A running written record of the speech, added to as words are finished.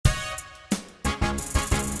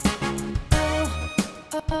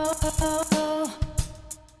Hello,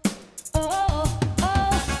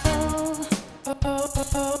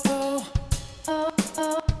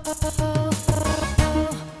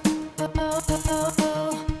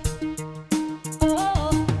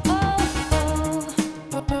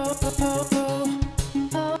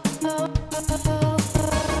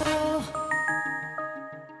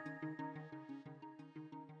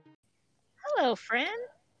 friend.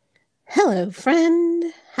 Hello,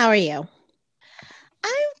 friend. How are you?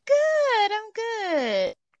 I'm good. I'm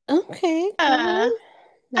good. Okay, Uh, good.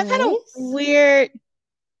 I've had a Nice. weird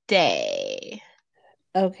day.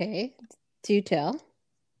 Okay, do tell.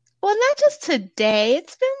 Well, not just today.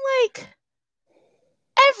 It's been like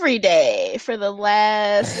every day for the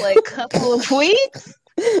last couple of weeks.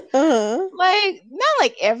 Uh-huh. Like not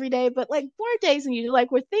like every day, but like more days than usual.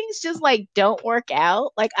 Like where things just like don't work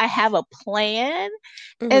out. Like I have a plan,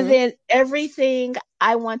 and Mm-hmm. then everything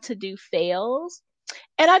I want to do fails.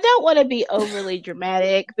 And I don't want to be overly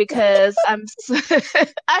dramatic because I'm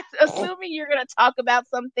assuming you're going to talk about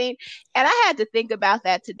something. And I had to think about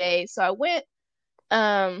that today. So I went,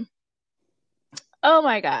 um, oh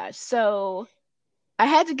my gosh. So I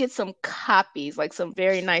had to get some copies, like some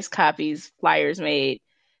very nice copies, flyers made.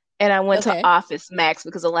 And I went to Okay. Office Max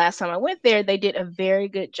because the last time I went there, they did a very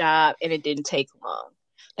good job and it didn't take long.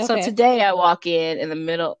 So Okay. today I walk in the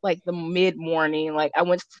middle, like the mid morning, like I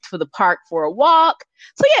went to the park for a walk.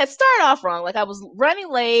 So yeah, it started off wrong. Like I was running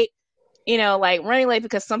late, like running late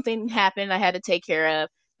because something happened I had to take care of.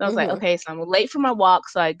 So I was like, Mm-hmm. okay, so I'm late for my walk.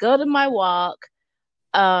 So I go to my walk,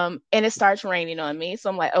 and it starts raining on me. So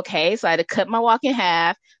I'm like, okay, so I had to cut my walk in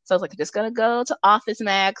half. So I was like, I'm just gonna go to Office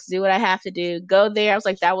Max, do what I have to do, go there. I was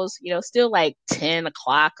like, that was, still like 10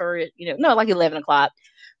 o'clock or, no, like 11 o'clock.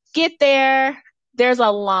 Get there, there's a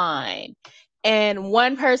line. And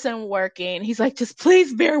one person working, he's like, just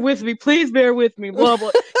please bear with me, blah,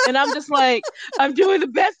 blah. And I'm just like, I'm doing the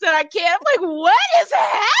best that I can. I'm like, what is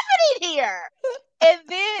happening here? And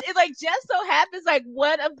then it like just so happens like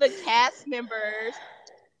one of the cast members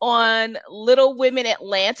on Little Women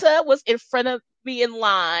Atlanta was in front of me in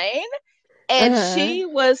line. And Uh-huh. she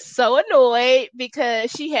was so annoyed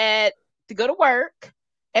because she had to go to work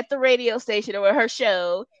at the radio station or her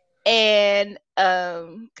show. And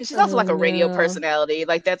because she's also Oh like a radio no. personality,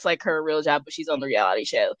 like that's like her real job, but she's on the reality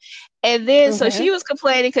show. And then so Okay. she was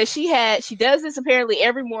complaining because she does this apparently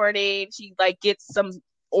every morning. She like gets some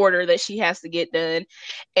order that she has to get done.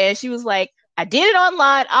 And she was like, I did it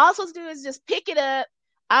online. All I'm supposed to do is just pick it up.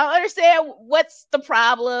 I don't understand what's the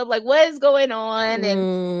problem, like what is going on.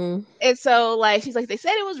 Mm, And so like she's like, they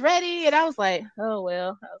said it was ready, and I was like, oh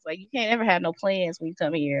well. I was like, you can't ever have no plans when you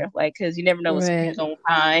come here, like because you never know who's right. on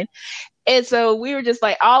time. And so we were just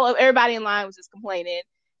like all of everybody in line was just complaining,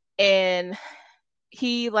 and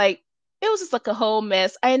he like it was just like a whole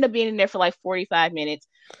mess. I ended up being in there for like 45 minutes,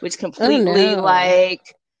 which Oh completely no. like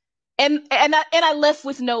and I left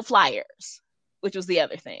with no flyers, which was the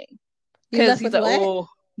other thing. You Because left he's with like, what? oh,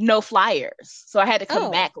 no flyers. So I had to come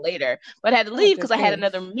Oh. back later. But I had to Oh, leave because good I had grief.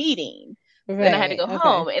 another meeting. Then I had to Right. go Okay.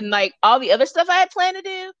 home. And like all the other stuff I had planned to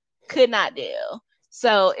do, could not do.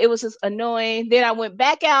 So it was just annoying. Then I went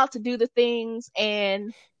back out to do the things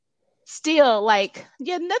and still like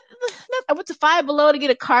yeah nothing. I went to Five Below to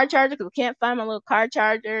get a car charger because I can't find my little car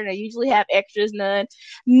charger and I usually have extras.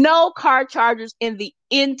 No car chargers in the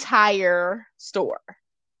entire store.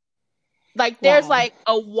 Like there's Wow. like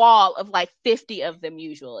a wall of like 50 of them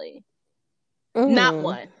usually. Not Mm,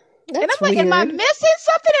 one. And I'm that's like, am I weird. missing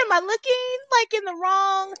something? Am I looking like in the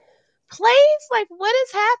wrong place? Like, what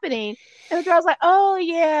is happening? And the girl's like, oh,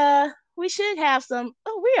 yeah, we should have some.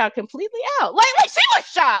 Oh, we are completely out. Like she was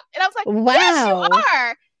shocked. And I was like, yes, you Wow.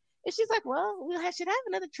 are. And she's like, well, should have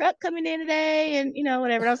another truck coming in today. And,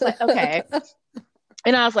 whatever. And I was like, okay.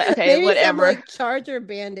 And I was like, okay, Maybe some whatever. like Charger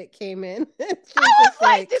Bandit came in. I She's was just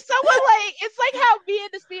like, like, did someone like? It's like how me and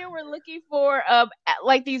the Sphere were looking for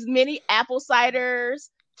like these mini apple ciders,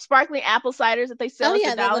 sparkling apple ciders that they oh sell at the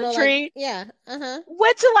yeah, the Dollar little like Tree. yeah, uh-huh.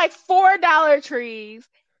 Went to like four Dollar Trees,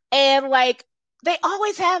 and like they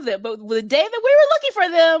always have them, but the day that we were looking for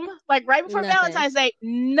them, like right before Nothing. Valentine's Day,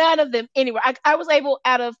 none of them anywhere. I was able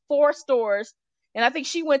out of four stores, and I think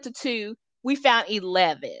she went to two. We found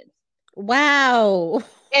 11. Wow.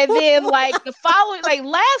 And then like the following like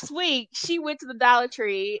last week, she went to the Dollar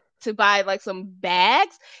Tree to buy like some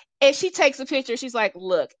bags and she takes a picture. She's like,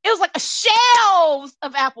 look, it was like a shelves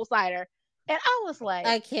of apple cider. And I was like,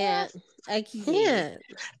 I can't. I me. can't.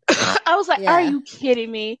 I was like, are Yeah. you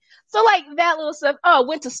kidding me? So like that little stuff. Oh,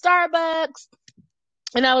 went to Starbucks.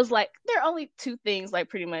 And I was like, there are only two things, like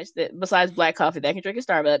pretty much that besides black coffee that I can drink at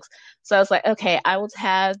Starbucks. So I was like, okay, I will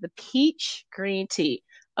have the peach green tea.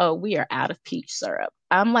 Oh, we are out of peach syrup.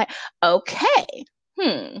 I'm like, okay,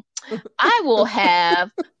 hmm. I will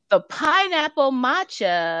have the pineapple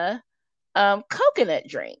matcha coconut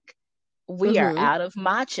drink. We are Mm-hmm. out of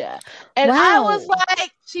matcha. And I was Wow.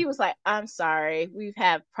 like, she was like, I'm sorry, we've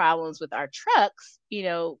had problems with our trucks,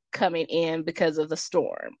 coming in because of the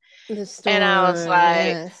storm. The And I was storm,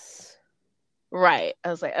 like, yes. right. I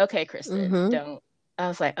was like, okay, Kristen, Mm-hmm. don't. I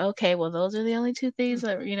was like, okay, well, those are the only two things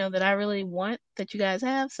that, that I really want that you guys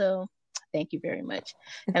have. So thank you very much.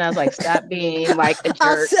 And I was like, stop being like a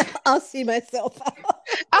I'll jerk. I'll see myself out.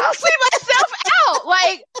 I'll see myself out.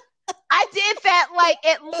 Like, I did that like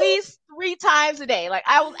at least 3 times a day. Like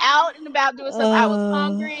I was out and about doing stuff. I was Uh,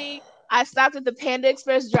 hungry. I stopped at the Panda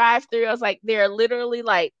Express drive-through. I was like, there are literally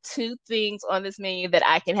like two things on this menu that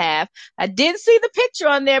I can have. I didn't see the picture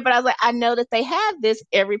on there, but I was like, I know that they have this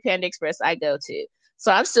every Panda Express I go to.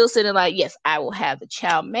 So I'm still sitting like, yes, I will have the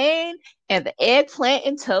chow mein and the eggplant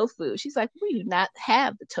and tofu. She's like, we do not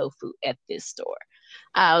have the tofu at this store.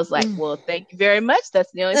 I was like, mm. well, thank you very much.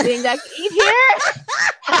 That's the only thing I can eat here.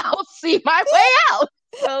 I'll see my way out.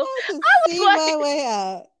 So I can I was see my like, way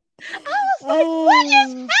out. what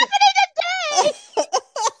is Oh. happening today?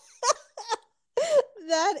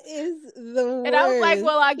 That is the And I was like, worst.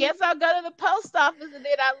 well, I guess I'll go to the post office. And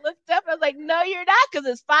then I looked up and I was like, no, you're not, because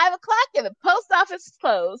it's 5 o'clock and the post office is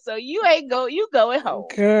closed. So you going home.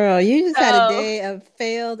 Girl, you just had a So day of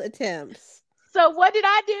failed attempts. so what did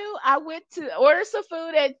I do? I went to order some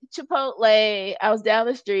food at Chipotle. I was down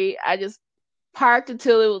the street. I just parked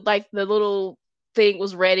until it was like the little thing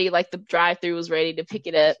was ready, like the drive through was ready to pick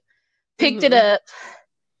it up. Picked it Hmm. up,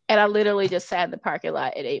 and I literally just sat in the parking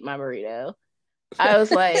lot and ate my burrito. I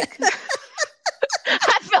was like,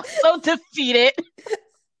 I felt so defeated.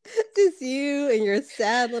 Just you and your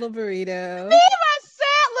sad little burrito. Me and my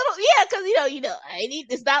sad little, yeah, because I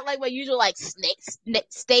need. It's not like my usual like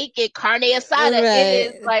steak and carne asada. It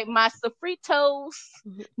is Right. like my sofritos,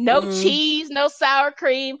 no Mm. cheese, no sour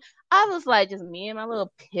cream. I was like, just me and my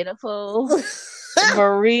little pitiful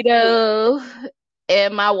burrito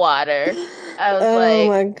and my water. I was Oh like,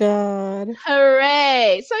 my God.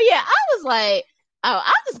 hooray. So yeah, I was like, oh,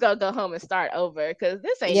 I'm just gonna go home and start over because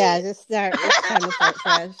this ain't Yeah, it. just start. It's time to start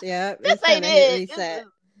fresh. Yeah, This it's time ain't to hit it. This reset.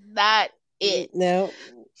 is not it. No,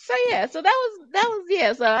 So yeah, so that was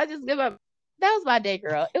yeah. So I just give up. That was my day,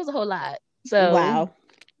 girl. It was a whole lot. So wow,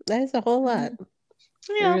 that is a whole lot.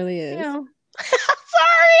 you It know, really you is. know.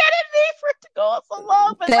 Sorry, I didn't mean for it to go on so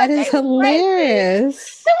long, but my That day is was crazy.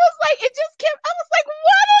 hilarious. It was like it just kept. I was like,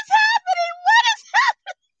 what is happening?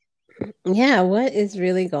 What is Yeah, what is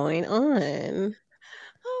really going on?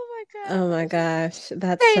 Oh Oh my my gosh. gosh,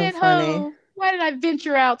 that's Staying so at funny. home. Why did I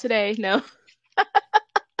venture out today? No.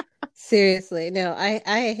 Seriously, no, I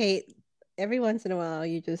hate every once in a while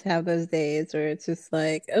you just have those days where it's just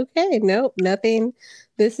like, okay, nope, nothing.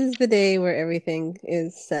 This is the day where everything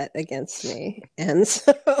is set against me. And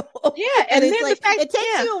so Yeah, and and it's then the like fact, it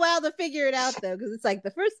takes yeah, you a while to figure it out though, because it's like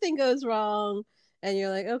the first thing goes wrong and you're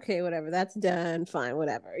like, okay, whatever, that's done, fine,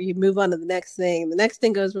 whatever. You move on to the next thing, the next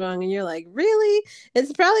thing goes wrong, and you're like, really?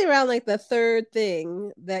 It's probably around like the third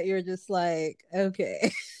thing that you're just like,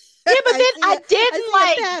 okay. yeah, but then I see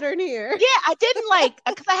a pattern here. I didn't like,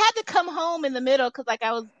 because I had to come home in the middle because like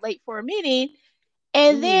I was late for a meeting,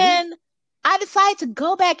 and Hmm. then I decided to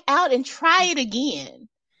go back out and try it again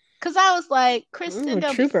because I was like, Kristen, Mm,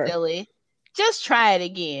 don't be trooper. silly, just try it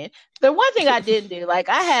again. The one thing I didn't do, like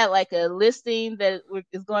I had like a listing that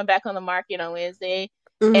is going back on the market on Wednesday,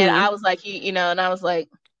 and I Hmm. was like, and I was like,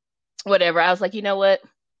 whatever. I was like, you know what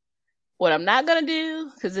I'm not gonna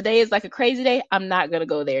do, because today is like a crazy day, I'm not gonna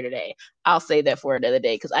go there today. I'll save that for another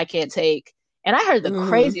day because I can't take. And I heard the Hmm.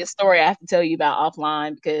 craziest story I have to tell you about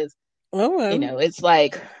offline because Oh, it's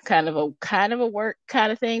like kind of a work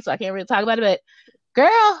kind of thing, so I can't really talk about it. But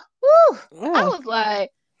girl, woo, oh, I was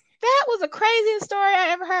like, that was the craziest story I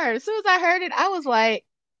ever heard. As soon as I heard it, I was like,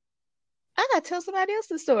 I gotta tell somebody else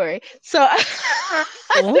the story. So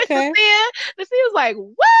okay. the was like,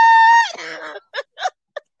 what?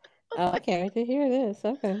 Oh, I can't wait to hear this.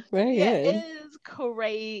 Okay, very Yeah, it good. is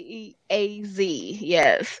crazy.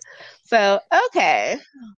 Yes. So, okay.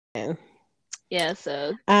 Yeah. Yeah,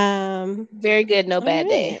 so Um, very good, no all bad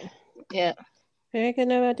day. right. Yeah. Very good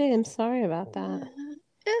note day. I'm sorry about that.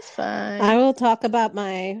 It's I fine. will talk about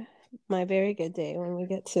my very good day when we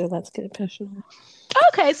get to Let's Get Personal.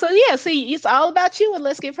 Okay, so yeah, see, it's all about you and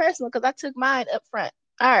let's get personal because I took mine up front.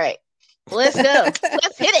 All right. Let's go.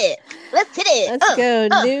 Let's hit it. Let's hit it. Let's go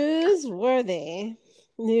newsworthy.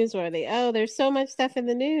 Newsworthy. Oh, there's so much stuff in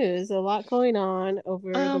the news. A lot going on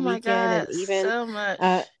over Oh the my weekend, and God, even so uh,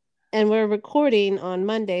 much. and we're recording on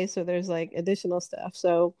Monday, so there's like additional stuff.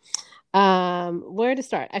 So, where to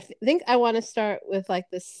start? Think I want to start with like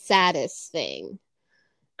the saddest thing,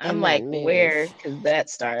 I'm and like, then move. where could that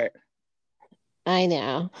start? I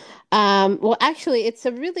know. Well, actually, it's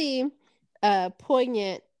a really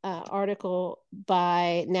poignant article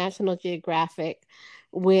by National Geographic,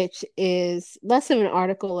 which is less of an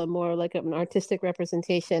article and more like an artistic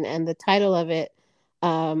representation. And the title of it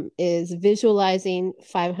is Visualizing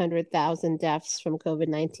 500,000 Deaths from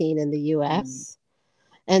COVID-19 in the Mm. US.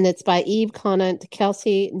 And it's by Eve Conant,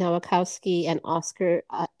 Kelsey Nowakowski, and Oscar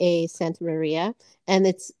A. Santamaria. And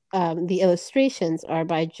it's the illustrations are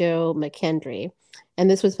by Joe McKendry. And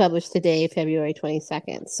this was published today, February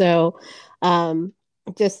 22nd. So,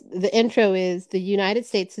 just the intro is the United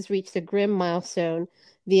States has reached a grim milestone,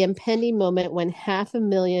 the impending moment when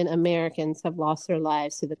 500,000 Americans have lost their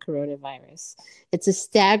lives to the coronavirus. It's a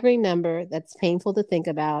staggering number that's painful to think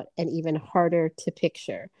about and even harder to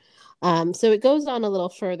picture. So it goes on a little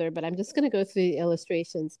further, but I'm just going to go through the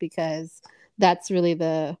illustrations because that's really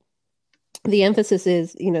the emphasis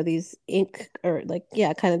is, these ink or like,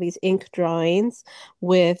 yeah, kind of these ink drawings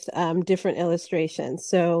with different illustrations.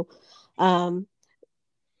 So um,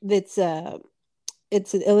 it's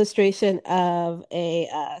it's an illustration of a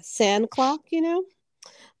sand clock,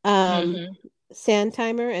 um, Hmm. sand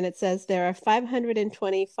timer, and it says there are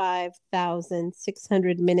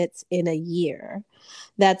 525,600 minutes in a year.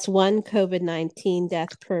 That's one COVID-19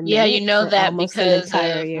 death per Yeah, you minute know for that almost an because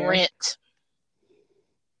entire of year. Rent.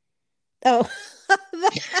 Oh,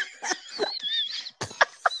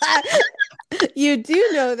 you do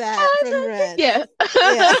know that from Rent. Yeah.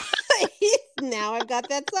 Yeah. I Now I've got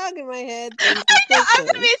that song in my head. Thank you, know I've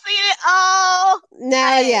Kristen. been seeing it all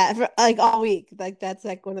Now, night. yeah, for like all week. Like that's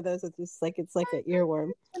like one of those that's just like it's like an earworm.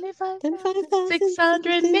 25,600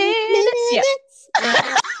 25,600 minutes. Yeah. minutes.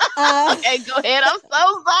 Yeah. Uh, Okay, go ahead. I'm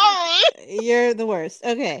so sorry. you're the worst.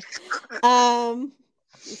 Okay. Um,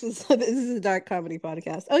 this is a dark comedy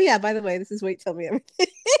podcast. Oh yeah, by the way, this is Wait Tell Me Everything.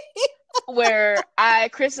 Where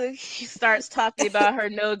Krista starts talking about her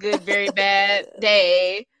no good, very bad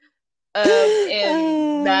day,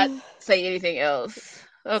 and not uh, say anything else.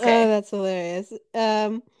 oh, Okay. that's hilarious.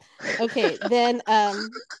 Okay, then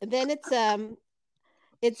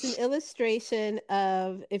it's an illustration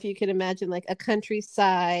of, if you can imagine, like a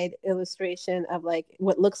countryside illustration of like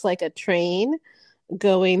what looks like a train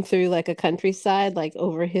going through like a countryside, like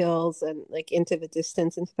over hills and like into the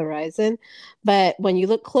distance, into the horizon. But when you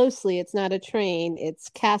look closely, it's not a train, it's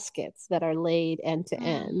caskets that are laid end to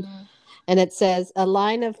end. Mm. And it says a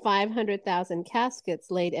line of 500,000 caskets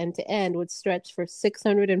laid end to end would stretch for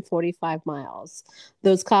 645 miles.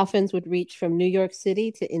 Those coffins would reach from New York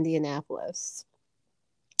City to Indianapolis.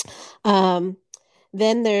 Um,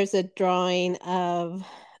 then there's a drawing of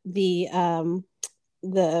the um,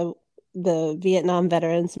 the the Vietnam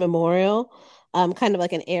Veterans Memorial, kind of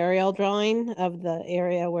like an aerial drawing of the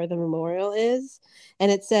area where the memorial is,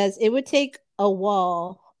 and it says it would take a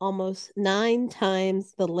wall almost 9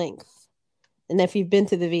 times the length. And if you've been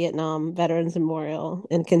to the Vietnam Veterans Memorial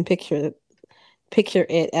and can picture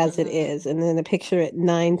it as it is, Mm. and then picture it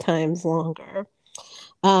 9 times longer.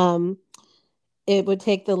 Um, it would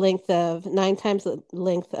take the length of 9 times the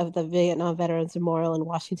length of the Vietnam Veterans Memorial in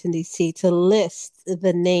Washington, D.C. to list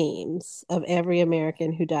the names of every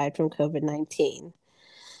American who died from COVID-19.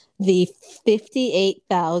 The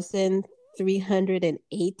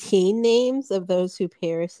 58,318 names of those who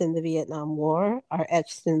perished in the Vietnam War are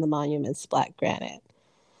etched in the monument's black granite.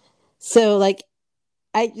 So, like,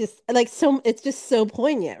 I just like so it's just so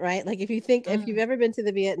poignant, right? Like if you've Mm. ever been to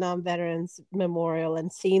the Vietnam Veterans Memorial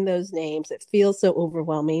and seen those names, it feels so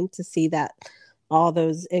overwhelming to see that all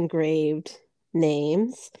those engraved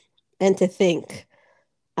names and to think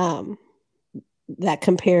um that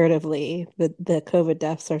comparatively the COVID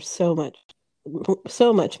deaths are so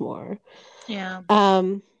much more. Yeah.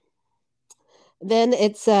 Um then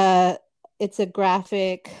it's a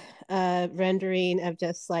graphic rendering of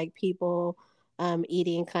just like people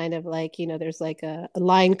eating, kind of like, there's like a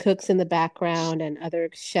line cooks in the background and other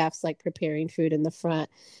chefs like preparing food in the front,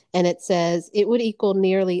 and it says it would equal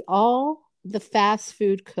nearly all the fast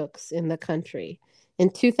food cooks in the country in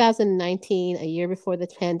 2019, a year before the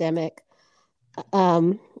pandemic.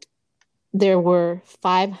 um, there were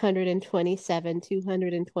 527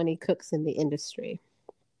 220 cooks in the industry.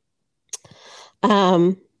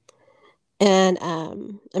 um, And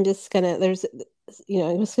I'm just gonna, I'm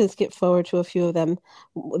just gonna skip forward to a few of them.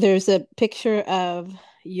 There's a picture of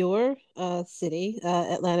your city,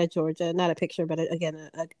 Atlanta, Georgia. Not a picture, but again,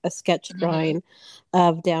 a sketch Hmm. drawing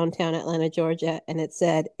of downtown Atlanta, Georgia. And it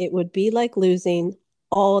said it would be like losing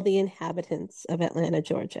all the inhabitants of Atlanta,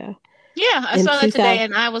 Georgia. Yeah, I In saw that today 2000,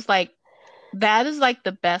 and I was like, that is like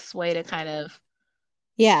the best way to kind of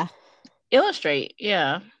yeah, illustrate.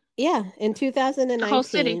 Yeah. yeah. In The whole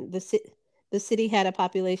city. 2019, the city had a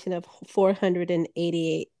population of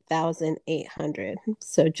 488,800,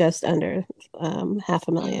 so just under half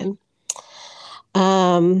a Hmm. million.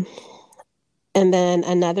 Um, and then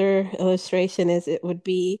another illustration is it would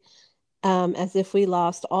be as if we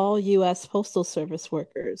lost all U.S. Postal Service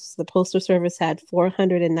workers. The Postal Service had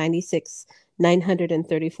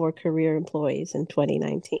 496,934 career employees in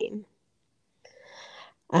 2019.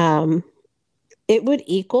 Um, it would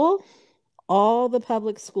equal all the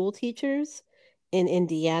public school teachers in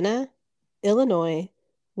Indiana, Illinois,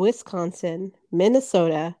 Wisconsin,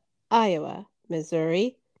 Minnesota, Iowa,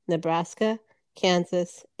 Missouri, Nebraska,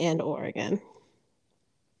 Kansas, and Oregon.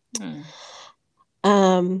 Hmm.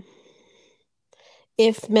 Um,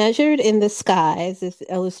 if measured in the skies, this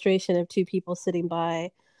illustration of two people sitting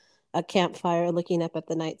by a campfire looking up at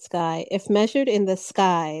the night sky, if measured in the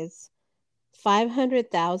skies,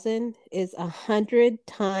 500,000 is 100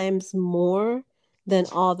 times more than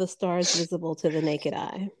all the stars visible to the naked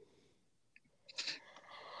eye.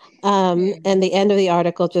 And Hmm. the end of the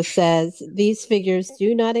article just says these figures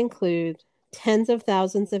do not include tens of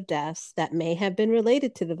thousands of deaths that may have been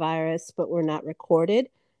related to the virus but were not recorded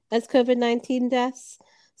as COVID-19 deaths,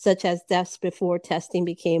 such as deaths before testing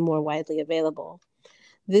became more widely available.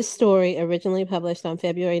 This story, originally published on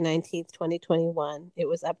February 19th, 2021, it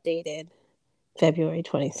was updated February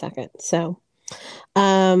 22nd.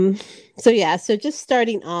 Um, so just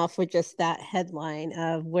starting off with just that headline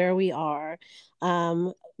of where we are,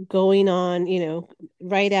 um, going on,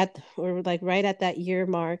 right at that year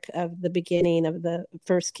mark of the beginning of the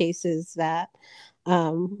first cases that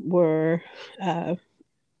were uh,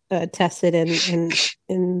 tested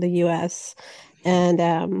in the U.S. And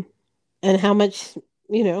how much,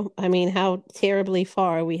 I mean, how terribly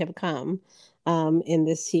far we have come in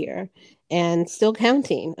this year, and still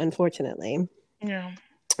counting, unfortunately. Yeah.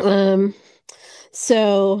 Um,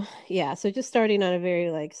 so yeah, so just starting on a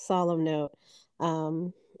very like solemn note,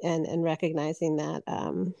 um, and recognizing that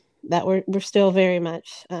that we're still very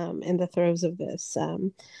much in the throes of this,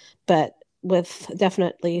 but with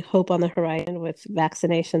definitely hope on the horizon with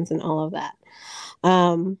vaccinations and all of that.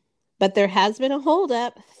 Um, but there has been a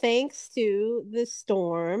holdup thanks to the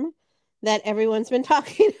storm that everyone's been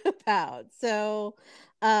talking about. So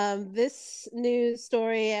this news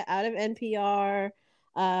story out of NPR.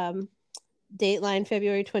 Um, Dateline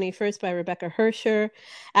February 21st by Rebecca Hersher.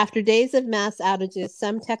 After days of mass outages,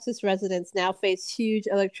 some Texas residents now face huge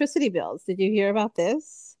electricity bills. Did you hear about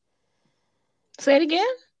this? Say it again?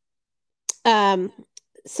 Um,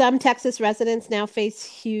 some Texas residents now face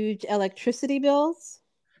huge electricity bills.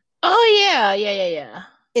 Oh yeah, yeah, yeah, yeah.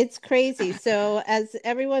 It's crazy. So, as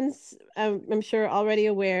everyone's, I'm sure, already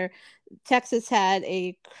aware, Texas had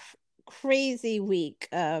a crazy week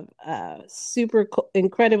of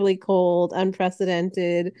incredibly cold,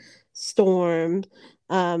 unprecedented storm,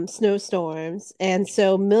 snowstorms. And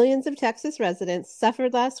so millions of Texas residents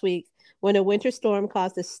suffered last week when a winter storm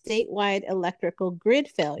caused a statewide electrical grid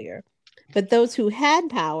failure. But those who had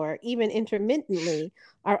power, even intermittently,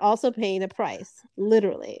 are also paying a price,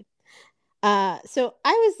 literally. So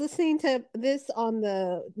I was listening to this on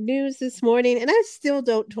the news this morning, and I still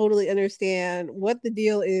don't totally understand what the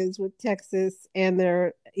deal is with Texas and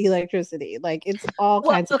their electricity. Like it's all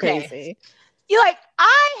Well, kinds of okay. crazy. You like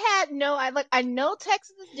I know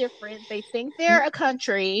Texas is different. They think they're a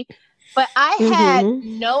country, but I had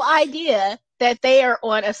Mm-hmm. no idea that they are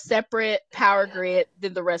on a separate power grid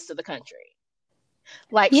than the rest of the country.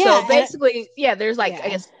 Like so Yeah, and basically, yeah, there's like I yeah,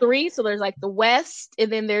 guess three. So there's like the West,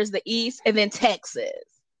 and then there's the East, and then Texas.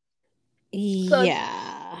 So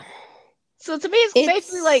yeah. so to me it's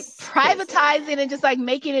basically like It's crazy. privatizing and just like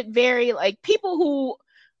making it very like people who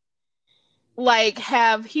like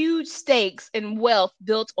have huge stakes and wealth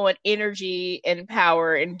built on energy and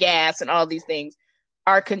power and gas and all these things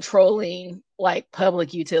are controlling like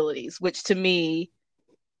public utilities, which to me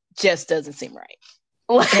just doesn't seem right.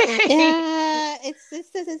 Like, Yeah, this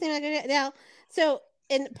doesn't seem like it now. So,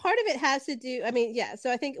 and part of it has to do. I mean, yeah.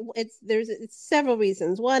 So I think it's several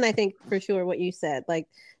reasons. One, I think for sure what you said, like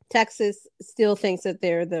Texas still thinks that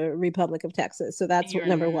they're the Republic of Texas, so that's you're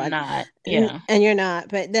number one, not. Yeah. and you're not.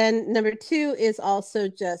 But then number two is also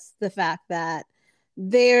just the fact that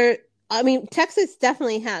they're I mean, Texas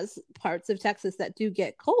definitely has parts of Texas that do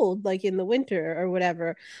get cold, like in the winter or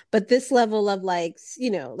whatever. But this level of like,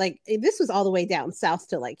 like this was all the way down south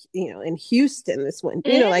to like, in Houston this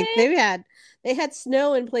winter. Like Hmm. they had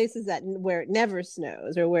snow in places that where it never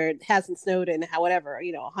snows or where it hasn't snowed in however,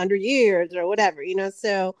 100 years or whatever.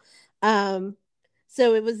 Um,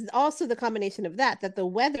 so it was also the combination of that the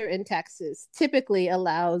weather in Texas typically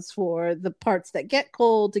allows for the parts that get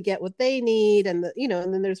cold to get what they need, and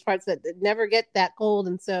and then there's parts that never get that cold,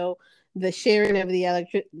 and so the sharing of the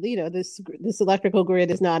this electrical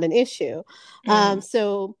grid is not an issue. Hmm.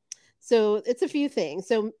 So it's a few things.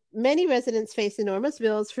 So many residents face enormous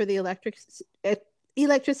bills for the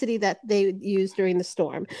electricity that they use during the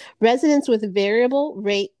storm. Residents with variable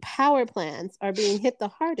rate power plans are being hit the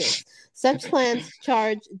hardest. Such plans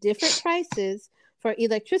charge different prices for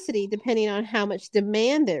electricity depending on how much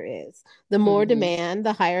demand there is. The more Hmm. demand,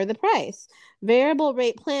 the higher the price. Variable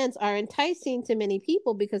rate plans are enticing to many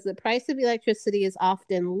people because the price of electricity is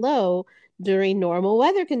often low during normal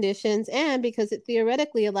weather conditions and because it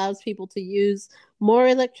theoretically allows people to use more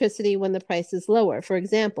electricity when the price is lower, for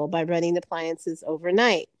example, by running appliances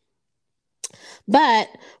overnight. But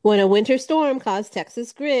when a winter storm caused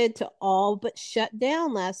Texas grid to all but shut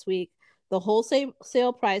down last week, the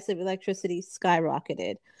wholesale price of electricity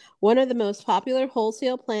skyrocketed. One of the most popular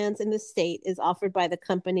wholesale plans in the state is offered by the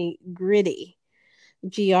company Griddy.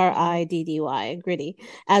 Griddy, Griddy.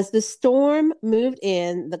 As the storm moved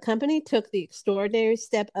in, the company took the extraordinary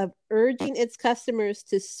step of urging its customers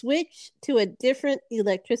to switch to a different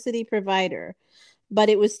electricity provider. But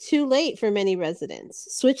it was too late for many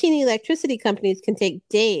residents. Switching electricity companies can take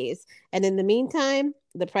days, and in the meantime,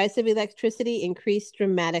 the price of electricity increased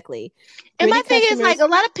dramatically. And my Griddy thing is, like, customers, a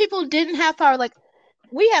lot of people didn't have power. Like,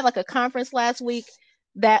 we had like a conference last week,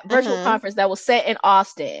 that uh virtual huh, conference that was set in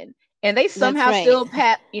Austin, and they that's somehow right. still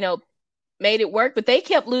made it work, but they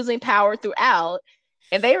kept losing power throughout.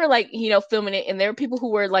 And they were like, filming it, and there were people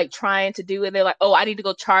who were like trying to do it. They're like, "Oh, I need to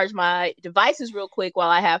go charge my devices real quick while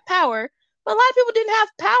I have power." But a lot of people didn't have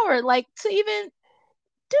power, like, to even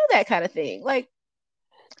do that kind of thing. Like,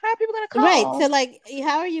 how are people gonna Right. call? So, like,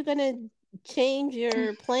 how are you going to change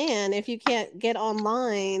your plan if you can't get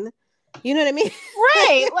online? You know what I mean?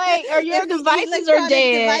 Right, like, or your If the devices are electronic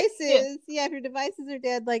dead. Yeah, devices, yeah, if your devices are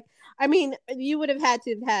dead, like, I mean, you would have had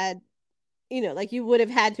to have had, like you would have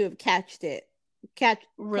had to have catched it. Catch,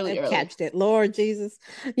 really early. catched it. Lord Jesus,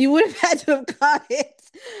 you would have had to have caught it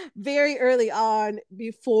very early on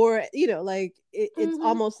before, like it's Hmm.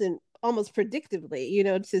 almost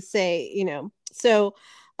predictably, to say, so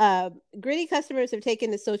Gritty customers have taken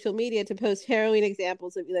to social media to post harrowing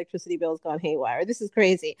examples of electricity bills gone haywire. This is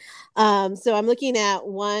crazy. So I'm looking at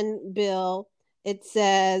one bill. It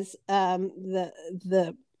says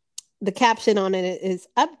the caption on it is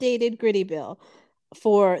updated Gritty bill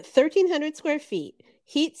for 1,300 square feet.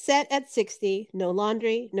 Heat set at 60, no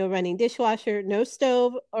laundry, no running dishwasher, no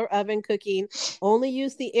stove or oven cooking, only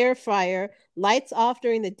use the air fryer, lights off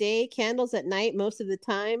during the day, candles at night most of the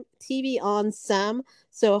time, TV on some.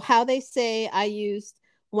 So, how they say I used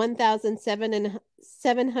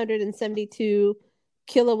 1,772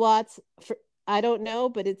 kilowatts for, I don't know,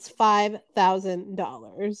 but it's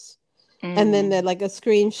 $5,000. And then Mm. they're like a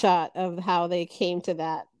screenshot of how they came to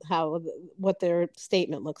that, how what their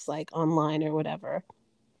statement looks like online or whatever.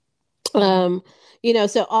 um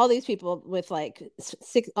so all these people with like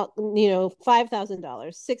six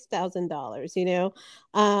 $5,000,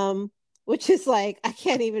 $6,000, which is like I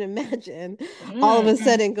can't even imagine all of a Mm-mm.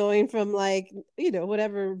 sudden going from like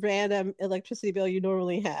whatever random electricity bill you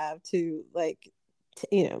normally have to like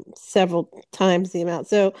several times the amount.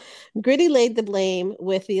 So Gritty laid the blame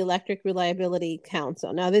with the Electric Reliability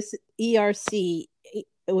Council. Now this ERC,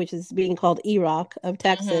 which is being called EROC of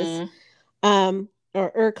Texas, Mm-hmm.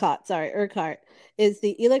 or ERCOT, sorry, ERCOT, is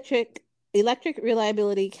the Electric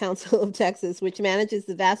Reliability Council of Texas, which manages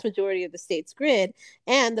the vast majority of the state's grid,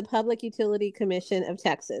 and the Public Utility Commission of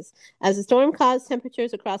Texas. As the storm caused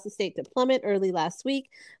temperatures across the state to plummet early last week,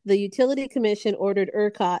 the Utility Commission ordered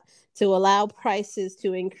ERCOT to allow prices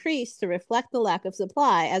to increase to reflect the lack of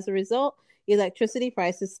supply. As a result, electricity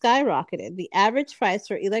prices skyrocketed. The average price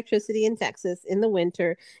for electricity in Texas in the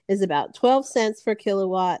winter is about 12 cents per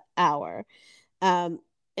kilowatt hour. Um,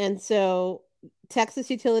 and so Texas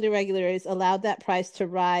utility regulators allowed that price to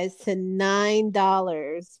rise to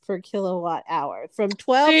 $9 per kilowatt hour, from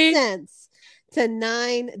 12 See, cents to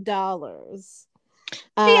 $9.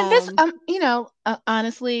 and this, Um,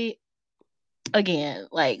 honestly, again,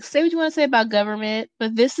 like, say what you want to say about government,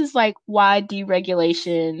 but this is like why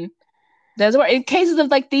deregulation doesn't work in cases of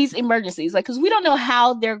like these emergencies, like, because we don't know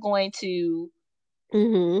how they're going to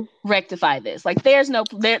Mm-hmm. rectify this. Like there's no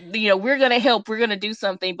there, we're going to help, we're going to do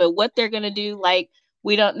something, but what they're going to do, like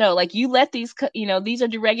we don't know. Like you let these these are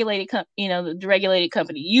deregulated the deregulated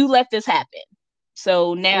company. You let this happen.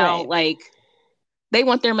 So now Right. like they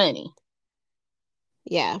want their money.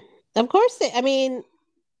 Yeah. Of course. I mean,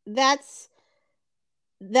 that's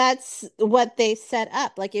what they set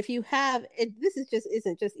up. Like if you have it, this is just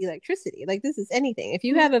isn't just electricity. Like this is anything. If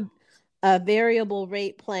you have a variable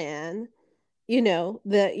rate plan,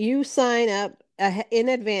 that you sign up in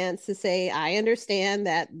advance to say, I understand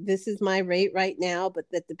that this is my rate right now, but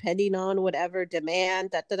that depending on whatever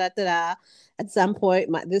demand, da da da da da, at some point,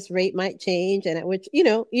 this rate might change, and at which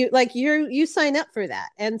you sign up for that,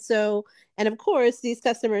 and so. And of course, these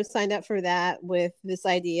customers signed up for that with this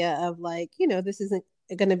idea of like, this isn't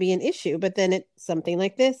going to be an issue. But then something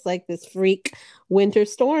like this freak winter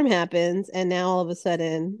storm happens, and now all of a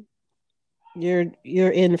sudden you're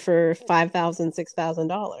in for $5,000,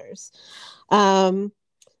 $6,000.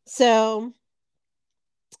 So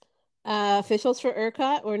officials for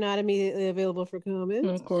ERCOT were not immediately available for comment.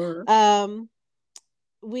 Of course.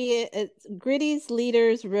 Gritty's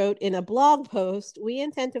leaders wrote in a blog post, we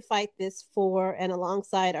intend to fight this for and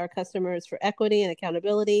alongside our customers for equity and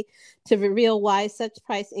accountability to reveal why such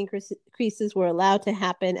price increases were allowed to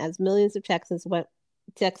happen as millions of Texans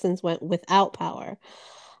went without power.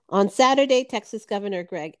 On Saturday, Texas Governor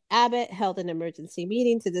Greg Abbott held an emergency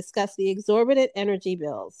meeting to discuss the exorbitant energy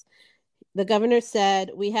bills. The governor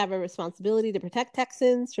said, we have a responsibility to protect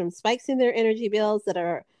Texans from spikes in their energy bills that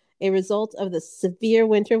are a result of the severe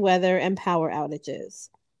winter weather and power outages.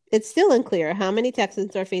 It's still unclear how many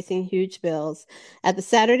Texans are facing huge bills. At the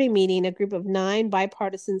Saturday meeting, a group of 9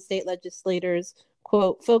 bipartisan state legislators,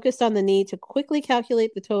 quote, focused on the need to quickly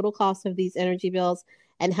calculate the total cost of these energy bills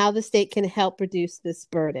and how the state can help reduce this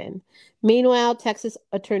burden. Meanwhile, Texas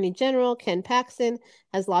Attorney General Ken Paxton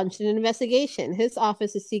has launched an investigation. His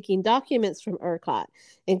office is seeking documents from ERCOT,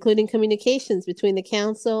 including communications between the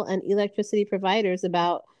council and electricity providers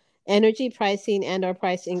about energy pricing and or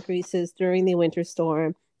price increases during the winter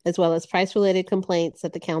storm, as well as price-related complaints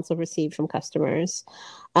that the council received from customers.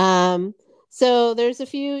 So there's a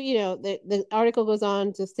few, the article goes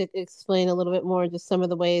on just to explain a little bit more, just some of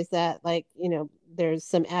the ways that, like, there's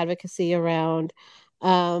some advocacy around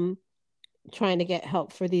trying to get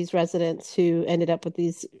help for these residents who ended up with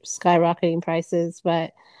these skyrocketing prices.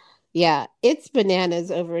 But yeah, it's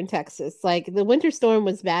bananas over in Texas. Like the winter storm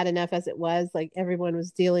was bad enough as it was. Like everyone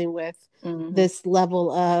was dealing with this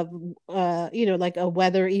level of, like a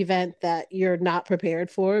weather event that you're not prepared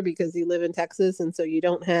for because you live in Texas. And so you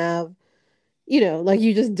don't have, like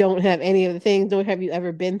you just don't have any of the things. Nor have you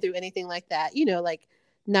ever been through anything like that, like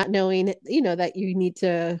not knowing, that you need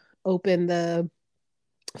to open the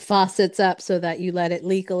faucets up so that you let it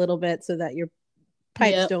leak a little bit so that your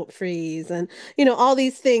pipes don't freeze, and all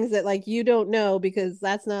these things that like you don't know because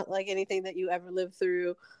that's not like anything that you ever lived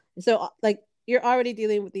through. So like you're already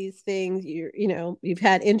dealing with these things, you've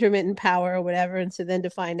had intermittent power or whatever, and so then to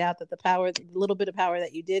find out that the little bit of power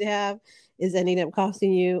that you did have is ending up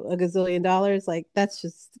costing you a gazillion dollars, like that's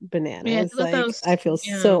just bananas. Like I feel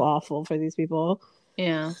so awful for these people.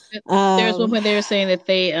 Yeah. There's one where they were saying that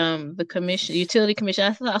the commission, utility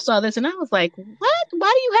commission, I saw this and I was like, what?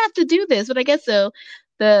 Why do you have to do this? But I guess so.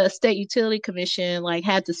 The state utility commission like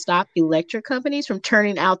had to stop electric companies from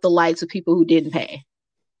turning out the lights of people who didn't pay.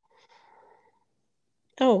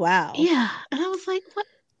 Oh, wow. Yeah. And I was like, what?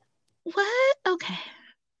 What? Okay.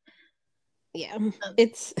 Yeah.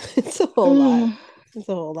 It's a whole lot. It's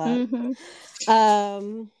a whole lot.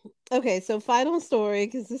 Okay, so final story,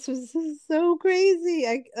 because this was so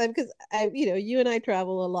crazy. Because you and I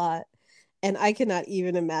travel a lot, and I cannot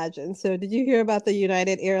even imagine. So, did you hear about the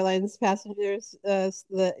United Airlines passengers,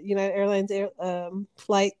 the United Airlines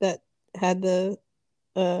flight that had the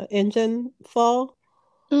engine fall?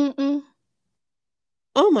 Mm-mm.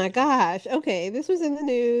 Oh my gosh. Okay, this was in the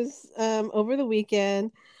news over the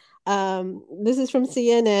weekend. This is from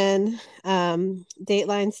CNN,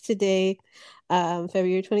 Datelines Today,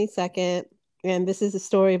 February 22nd. And this is a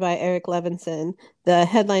story by Eric Levinson. The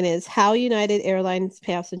headline is How United Airlines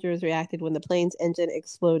Passengers Reacted When the Plane's Engine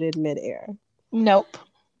Exploded Midair. Nope.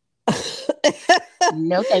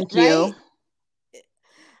 No, thank you. Right?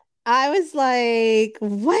 I was like,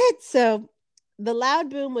 what? So the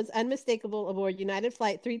loud boom was unmistakable aboard United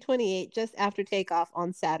Flight 328 just after takeoff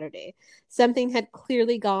on Saturday. Something had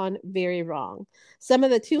clearly gone very wrong. Some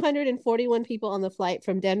of the 241 people on the flight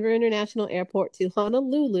from Denver International Airport to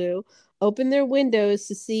Honolulu opened their windows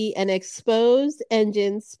to see an exposed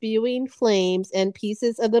engine spewing flames and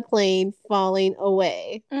pieces of the plane falling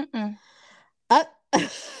away.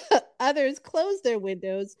 Others closed their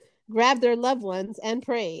windows, grabbed their loved ones, and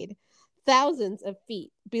prayed. Thousands of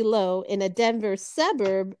feet below, in a Denver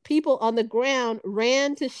suburb, people on the ground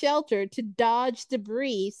ran to shelter to dodge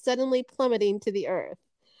debris suddenly plummeting to the earth.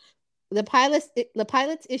 The pilots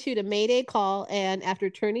issued a mayday call and, after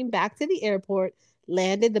turning back to the airport,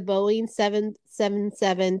 landed the Boeing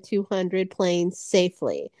 777-200 plane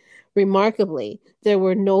safely. Remarkably, there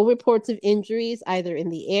were no reports of injuries either in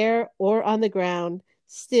the air or on the ground.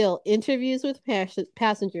 Still, interviews with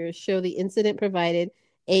passengers show the incident provided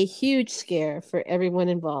a huge scare for everyone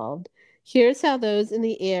involved. Here's how those in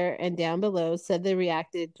the air and down below said they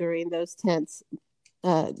reacted during those tense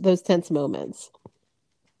moments.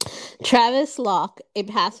 Travis Locke, a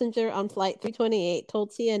passenger on Flight 328,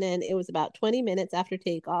 told CNN it was about 20 minutes after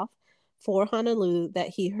takeoff for Honolulu that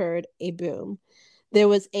he heard a boom. There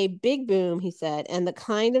was a big boom, he said, and the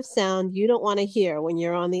kind of sound you don't want to hear when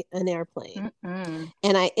you're on an airplane. Mm-mm.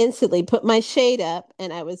 And I instantly put my shade up,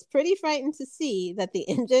 and I was pretty frightened to see that the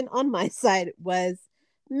engine on my side was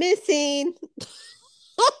missing.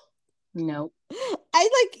 Nope.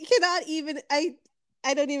 I cannot even, I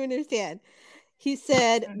don't even understand. He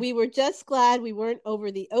said, we were just glad we weren't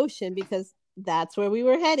over the ocean because that's where we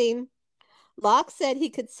were heading. Locke said he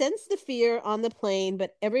could sense the fear on the plane,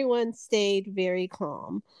 but everyone stayed very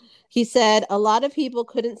calm. He said a lot of people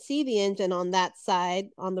couldn't see the engine on that side,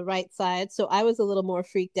 on the right side, so I was a little more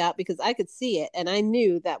freaked out because I could see it and I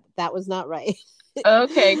knew that that was not right.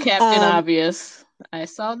 Okay, Captain Obvious. I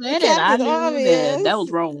saw that and I Captain knew that was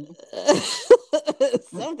Obvious. wrong.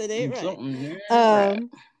 Something ain't right. Something ain't right.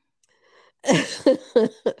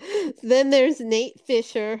 Then there's Nate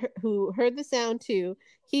Fisher, who heard the sound too.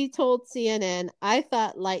 He told CNN, I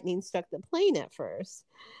thought lightning struck the plane at first.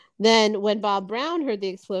 Then, when Bob Brown heard the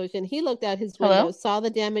explosion, he looked out his window, Hello? saw the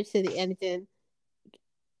damage to the engine.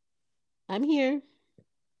 I'm here.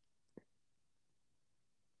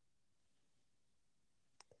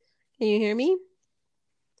 Can you hear me?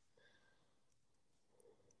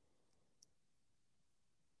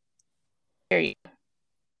 Hear you.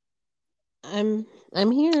 I'm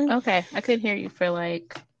here. Okay, I could hear you for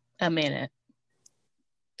like a minute.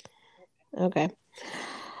 Okay.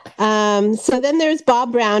 So then there's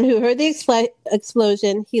Bob Brown, who heard the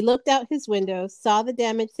explosion. He looked out his window, saw the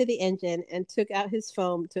damage to the engine, and took out his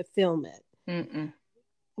phone to film it. Mm-mm.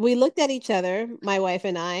 We looked at each other, my wife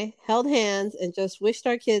and I, held hands, and just wished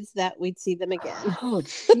our kids that we'd see them again. Oh,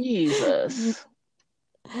 Jesus.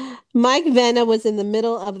 Mike Venna was in the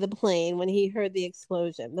middle of the plane when he heard the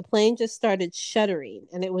explosion. The plane just started shuddering,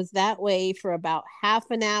 and it was that way for about half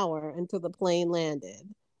an hour until the plane landed.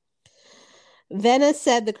 Venna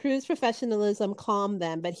said the crew's professionalism calmed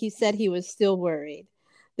them, but he said he was still worried.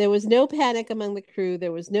 There was no panic among the crew.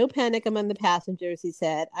 There was no panic among the passengers, he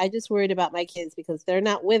said. I just worried about my kids because they're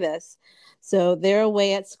not with us. So they're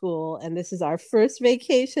away at school, and this is our first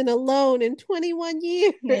vacation alone in 21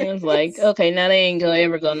 years. It was like, okay, now they ain't gonna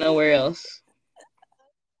ever go nowhere else.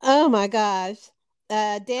 Oh my gosh.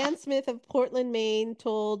 Dan Smith of Portland, Maine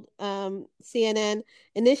told CNN,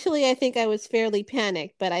 initially, I think I was fairly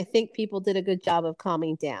panicked, but I think people did a good job of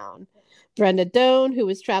calming down. Brenda Doan, who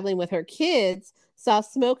was traveling with her kids, saw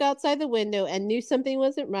smoke outside the window and knew something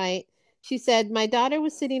wasn't right. She said, my daughter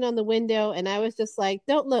was sitting on the window and I was just like,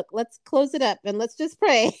 don't look, let's close it up and let's just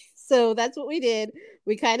pray. So that's what we did.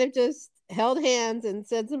 We kind of just held hands and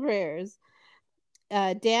said some prayers.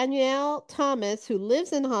 Danielle Thomas, who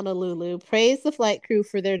lives in Honolulu, praised the flight crew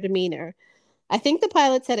for their demeanor. I think the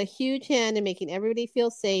pilots had a huge hand in making everybody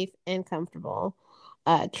feel safe and comfortable.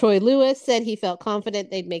 Troy Lewis said he felt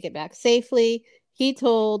confident they'd make it back safely. He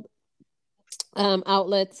told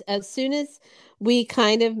outlets, as soon as we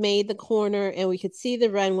kind of made the corner and we could see the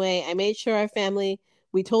runway, I made sure our family,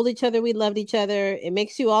 we told each other we loved each other. It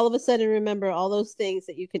makes you all of a sudden remember all those things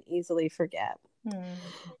that you can easily forget.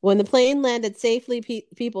 When the plane landed safely,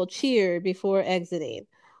 people cheered before exiting.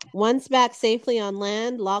 Once back safely on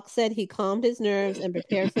land, Locke said he calmed his nerves and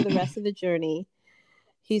prepared for the rest of the journey.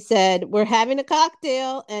 He said, we're having a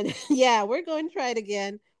cocktail, and yeah, we're going to try it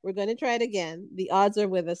again. We're going to try it again. The odds are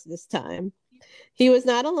with us this time. He was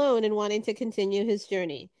not alone in wanting to continue his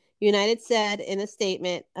journey. United said in a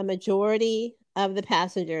statement, a majority of the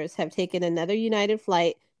passengers have taken another United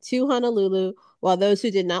flight to Honolulu, while those who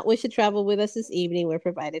did not wish to travel with us this evening were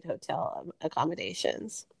provided hotel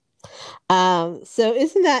accommodations. So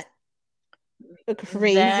isn't that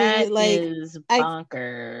crazy? That is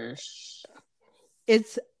bonkers.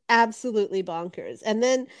 It's absolutely bonkers. And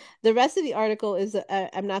then the rest of the article is,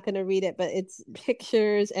 I'm not going to read it, but it's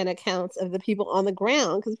pictures and accounts of the people on the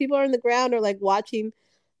ground, because people on the ground are like watching,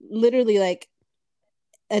 literally like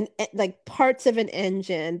like parts of an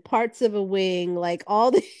engine, parts of a wing, like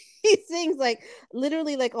all these things, like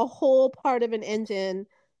literally like a whole part of an engine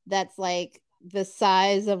that's like the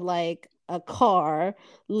size of like a car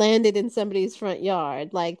landed in somebody's front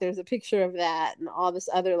yard. Like there's a picture of that and all this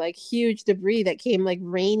other like huge debris that came like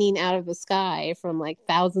raining out of the sky from like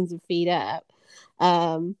thousands of feet up.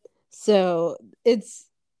 Um, so it's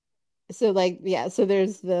so like yeah, so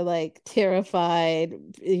there's the like terrified,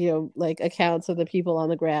 like accounts of the people on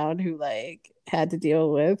the ground who like had to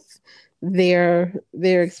deal with their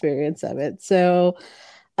experience of it. So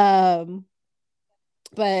um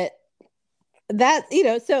but that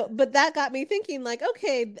but that got me thinking like,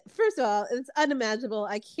 okay, first of all, it's unimaginable.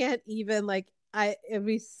 I can't even like I it'd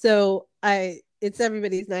be so I it's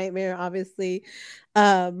everybody's nightmare, obviously,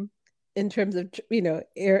 um in terms of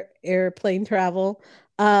airplane travel.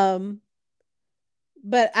 um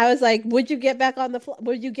but I was like, would you get back on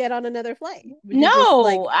would you get on another flight? Would you just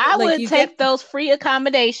No, I would you take get those free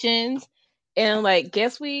accommodations and like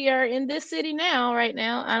guess we are in this city now, right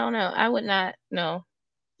now. I don't know. I would not. No.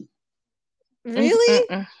 really?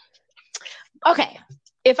 Mm-mm-mm. Okay.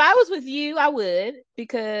 If I was with you, I would,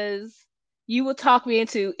 because you would talk me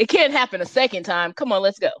into it. Can't happen a second time. Come on,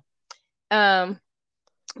 let's go. Um,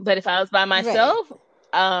 but if I was by Right. myself,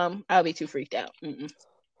 I would be too freaked out. Mm-mm.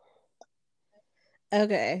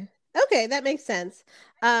 Okay. Okay, that makes sense.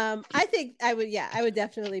 I think I would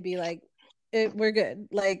definitely be like, we're good.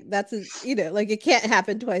 Like that's like it can't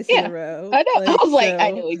happen twice in Yeah, a row. I know. I Like was like, I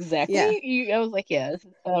so, know yeah. exactly. I was like, yeah, this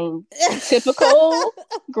is, typical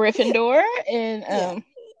Gryffindor, and Yeah.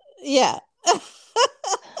 Yeah.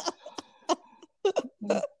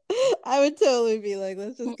 mm, I would totally be like,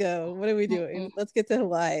 let's just mm, go. What are we mm, mm. doing? Let's get to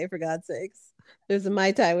Hawaii for God's sakes. There's a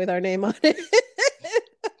Mai Tai with our name on it.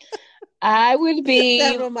 I would be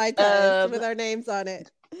Several Mai Tais um with our names on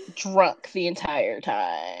it. drunk the entire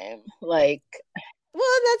time. Like, Well,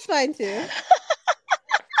 that's fine too.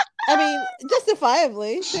 I mean,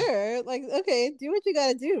 justifiably, sure. Like, okay, do what you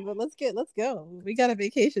gotta do, but let's go. We got a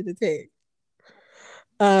vacation to take.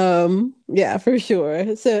 Yeah, for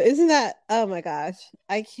sure. So isn't that, oh my gosh,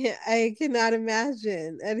 I cannot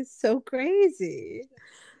imagine. That is so crazy.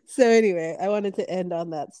 So anyway, I wanted to end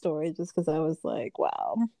on that story just because I was like,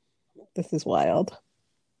 wow, this is wild.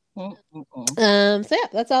 mm, mm, mm. So yeah,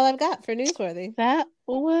 that's all I've got for newsworthy. That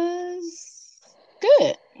was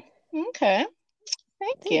good. Okay,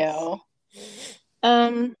 thank Thanks. you.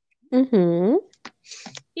 Um, Mm-hmm.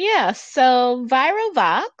 yeah. So Viral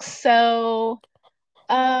Vox. So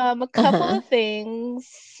a couple Uh-huh. of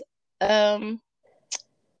things. Um,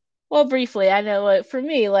 well, briefly, I know for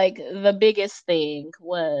me, like the biggest thing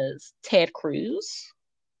was Ted Cruz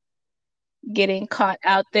getting caught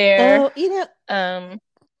out there. Oh, Um,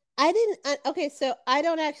 okay, so I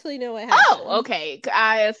don't actually know what oh, happened. okay.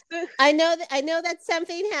 I know that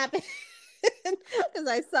something happened because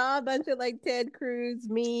I saw a bunch of like Ted Cruz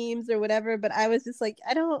memes or whatever, but I was just like,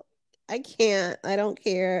 I don't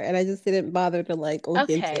care, and I just didn't bother to like look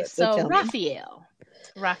into Okay, it. So so tell me,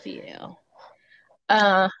 Raphael,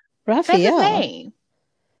 uh, that's his Raphael. name.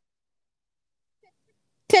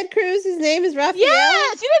 Ted Cruz's name is Raphael.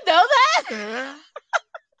 Yes, you didn't know that?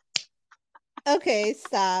 Okay,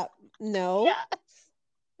 stop. No, Yes.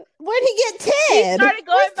 where'd he get He Ted? started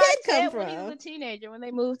going Where's by Ted come Ted when he was from? a teenager when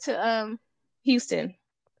they moved to Houston.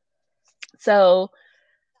 So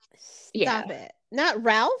yeah. Stop it. Not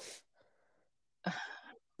Ralph.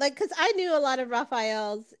 Like, because I knew a lot of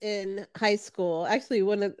Raphaels in high school. Actually,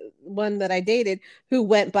 one that I dated who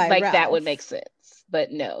went by Like that would make Ralph. sense.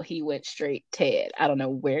 But no, he went straight Ted. I don't know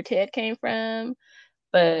where Ted came from,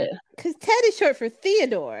 but Because Ted is short for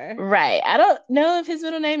Theodore. right. I don't know if his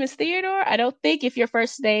middle name is Theodore. I don't think if your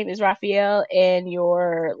first name is Raphael and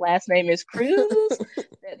your last name is Cruz,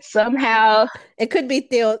 that somehow It could be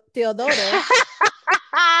Theodoro.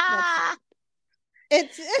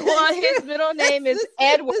 That's well, his it's middle that's name is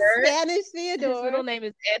Edward. the Spanish His Theodore. middle name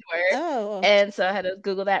is Edward. Oh, And so I had to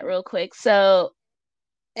Google that real quick. So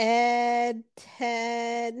Ed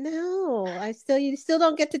Ted. No, you still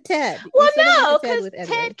don't get to Ted. You well, still don't get to no, Ted because with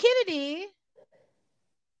Edward. Ted Kennedy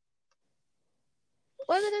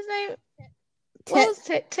wasn't his name. What Ted.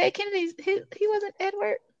 was Ted Kennedy's? He wasn't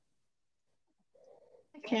Edward.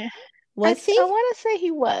 Okay, Was I he? want to say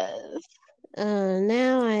he was.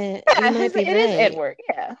 Now you Yeah, might be it is right. Edward.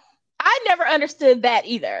 Yeah, I never understood that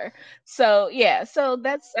either. So yeah, so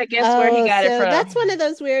that's I guess where he Oh, got it so from. that's one of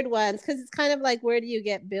those weird ones because it's kind of like, where do you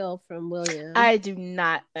get Bill from William? I do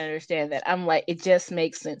not understand that. I'm like, it just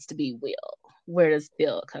makes sense to be Will. Where does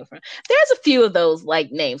Bill come from? There's a few of those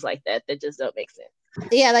like names like that that just don't make sense.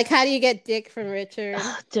 Yeah, like how do you get Dick from Richard?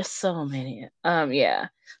 Just so many. Yeah.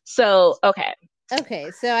 So okay.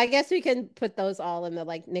 Okay, so I guess we can put those all in the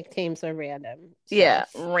like nicknames are random Yeah,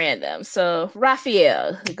 stuff. random. So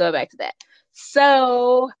Raphael, we go back to that.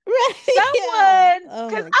 So Raphael. someone, Oh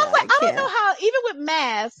because my I was God, like, I I don't can't. know how, even with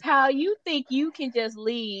masks, how you think you can just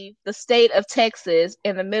leave the state of Texas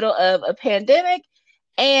in the middle of a pandemic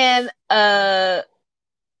and a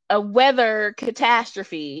weather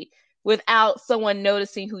catastrophe without someone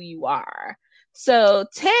noticing who you are. So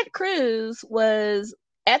Ted Cruz was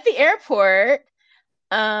at the airport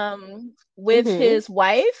with Mm-hmm. his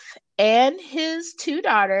wife and his two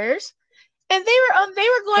daughters, and they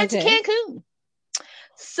were going to Okay. Cancun.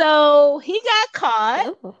 So he got caught.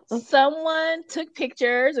 Oh, oh. Someone took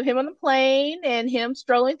pictures of him on the plane and him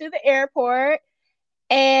strolling through the airport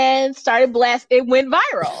and started blasting. It went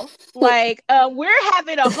viral. Like, we're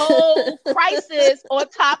having a whole crisis on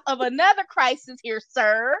top of another crisis here,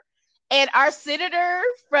 sir. And our senator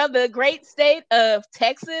from the great state of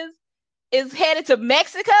Texas is headed to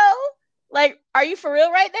Mexico. Like, are you for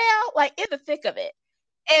real right now? Like, in the thick of it.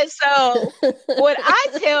 And so, when I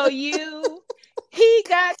tell you, he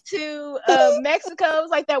got to Mexico. It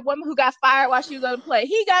was like that woman who got fired while she was on the plane.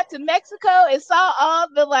 He got to Mexico and saw all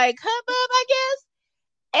the like hubbub, I guess,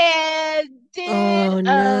 and did Oh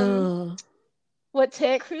no. what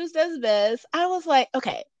Ted Cruz does best. I was like,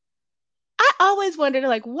 okay, I always wondered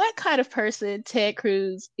like what kind of person Ted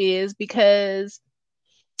Cruz is, because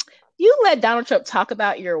you let Donald Trump talk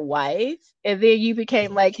about your wife and then you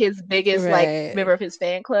became like his biggest like member Right. of his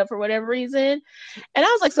fan club for whatever reason. And I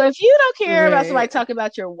was like, so if you don't care about somebody Right. talking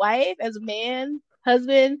about your wife as a man,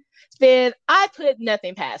 husband, then I put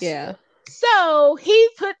nothing past you. Yeah. So he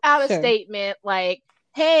put out a Sure. statement like,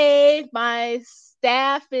 hey, my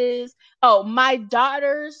staff is, oh, my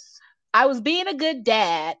daughters, I was being a good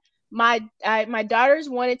dad. My daughters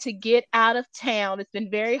wanted to get out of town. It's been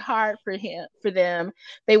very hard for them.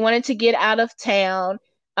 They wanted to get out of town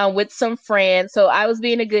with some friends. So I was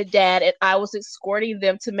being a good dad and I was escorting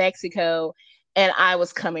them to Mexico and I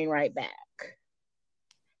was coming right back.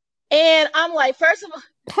 And I'm like, How first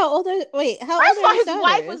old of are all, his his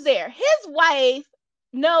wife was daughters? there. His wife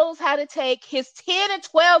knows how to take his 10 and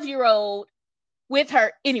 12-year-old with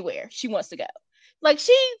her anywhere she wants to go. Like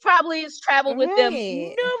she probably has traveled with them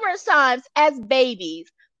Right. numerous times as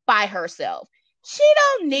babies by herself. She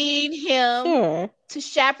don't need him Sure. to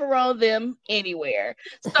chaperone them anywhere.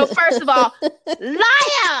 So first of all,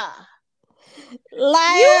 liar! You are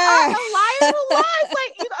Liar. a liar of the lies.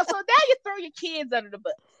 Like, so now you throw your kids under the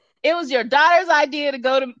bus. It was your daughter's idea to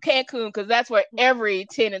go to Cancun because that's where every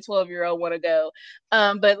 10 and 12-year-old want to go.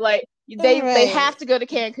 But like they Right. have to go to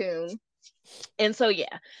Cancun. And so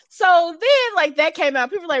yeah. So then like that came out.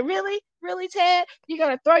 People were like, really? Really, Ted? You're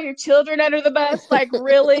gonna throw your children under the bus? Like,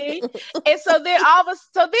 really? And so then all of us,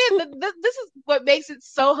 so then this is what makes it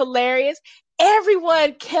so hilarious.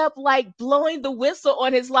 Everyone kept like blowing the whistle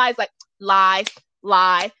on his lies, like lie,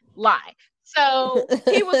 lie, lie. So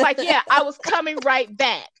he was like, yeah, I was coming right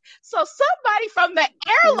back. So somebody from the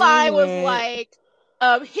airline was Right.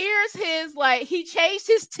 like, here's his, like, he changed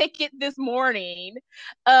his ticket this morning.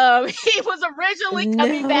 He was originally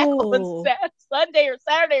coming back on No. Sunday or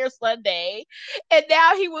Saturday or Sunday, and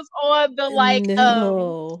now he was on the like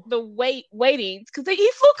No. the waiting because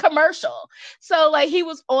he flew commercial, so like he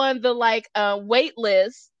was on the like wait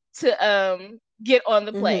list to get on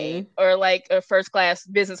the plane Mm-hmm. or like a first class,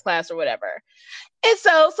 business class or whatever. And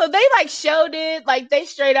so they like showed it, like they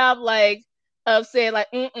straight up like said like,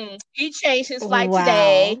 he changed his flight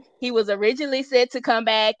today. Wow. He was originally set to come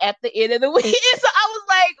back at the end of the week. So I was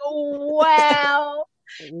like, wow.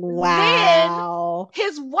 Then Wow.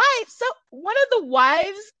 his wife, so one of the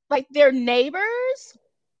wives, like their neighbors,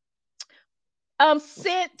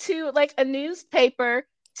 sent to like a newspaper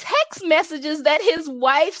text messages that his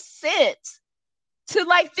wife sent to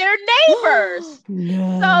like their neighbors.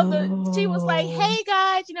 So she was like, No. "Hey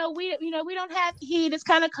guys, we don't have heat. It's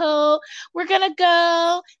kind of cold. We're gonna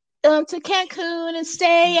go to Cancun and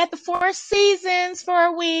stay at the Four Seasons for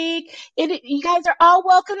a week. You guys are all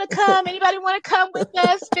welcome to come. Anybody want to come with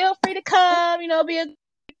us? Feel free to come. Be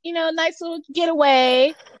a nice little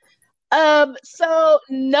getaway." So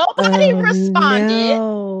nobody Oh responded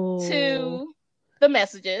no. to the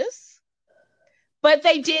messages, but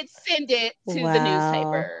they did send it to the Wow.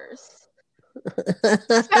 newspapers.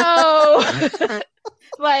 So,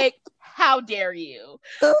 like, how dare you?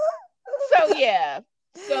 So, yeah.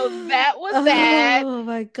 So that was that. Oh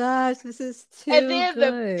my gosh, this is And too then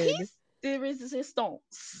the good. piece de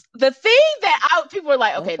resistance. The thing that people were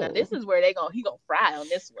like, okay, now this Oh. is where he gonna fry on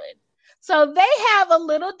this one. So they have a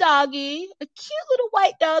little doggy, a cute little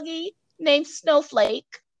white doggy named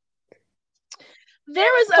Snowflake.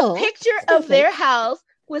 There is a Oh, picture of their Snowflake. house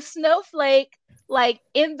with Snowflake like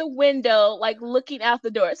in the window, like looking out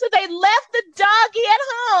the door. So they left the doggy at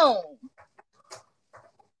home.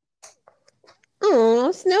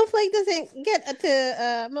 Oh, Snowflake doesn't get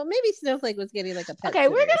to. Well, maybe Snowflake was getting like a pet Okay,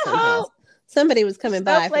 we're sitter gonna somehow. hope Somebody was coming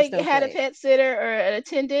by for Snowflake had a Snowflake. pet sitter or an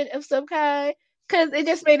attendant of some kind, because it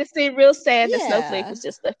just made it seem real sad that Snowflake Yeah, was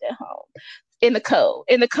just left at home in the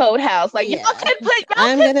code house. Like yeah. y'all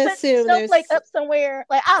I'm couldn't gonna put assume Snowflake there's. up somewhere.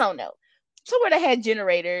 Like I don't know, somewhere that had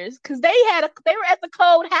generators, because they were at the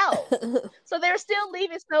code house, so they were still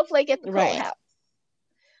leaving Snowflake at the code Right. house.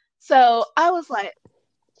 So I was like,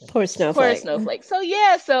 Poor poor Snowflake. Snowflake. So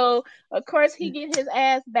yeah, so of course he get his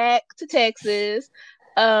ass back to Texas.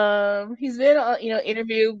 He's been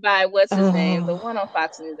interviewed by what's his name, the Oh, one on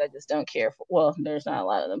Fox News. I just don't care for. Well, there's not a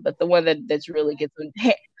lot of them, but the one that's really gets them.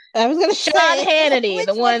 I was gonna Sean say, Hannity, which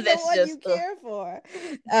the one one's the that's one you just. care for?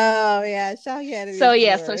 Oh yeah, Sean Kennedy So is the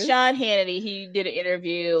yeah, so worst. Sean Hannity, he did an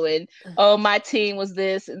interview, and oh, my team was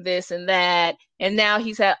this and this and that, and now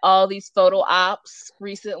he's had all these photo ops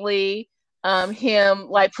recently. Him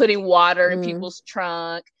like putting water in Mm. people's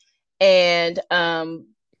trunk, and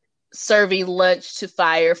serving lunch to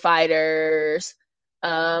firefighters.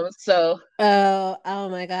 So Oh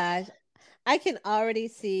my gosh. I can already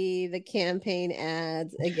see the campaign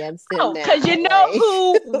ads against him because you now. know Like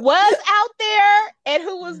who was out there and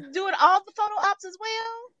who was doing all the photo ops as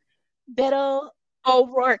well? Beto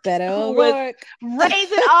O'Rourke, Beto who was O'Rourke.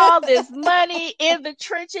 raising all this money in the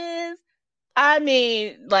trenches. I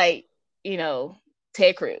mean, like,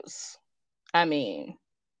 Ted Cruz. I mean,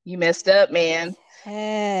 you messed up, man.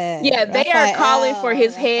 Ted, Yeah, they are calling for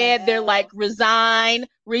his head. They're like, Raphael. resign,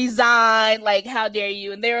 resign. Like, how dare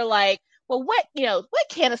you? And they're like, well, what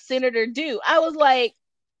can a senator do? I was like,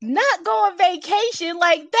 not go on vacation.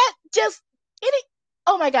 Like, that just, any,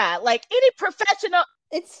 oh my God, like any professional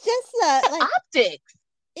It's just the like optics.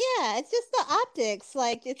 yeah, it's just the optics.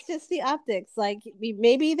 Like it's just the optics. Like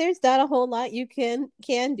maybe there's not a whole lot you can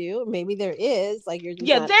do. Maybe there is. Like you're just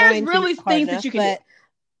Yeah, not there's trying too really hard things that enough. you can do. But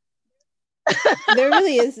there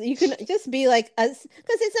really is. You can just be like us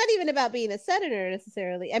because it's not even about being a senator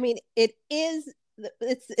necessarily. I mean, it is.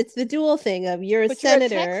 It's the dual thing of you're a But you're a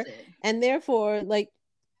senator Texan. and therefore like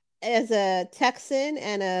as a Texan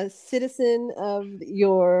and a citizen of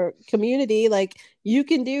your community, like you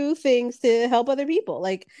can do things to help other people.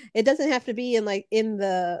 Like it doesn't have to be in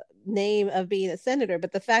the name of being a senator,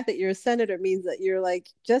 but the fact that you're a senator means that you're like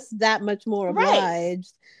just that much more Right.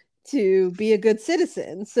 obliged to be a good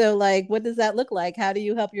citizen. So like what does that look like? How do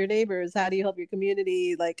you help your neighbors? How do you help your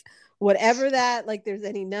community? Like whatever that, like there's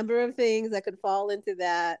any number of things that could fall into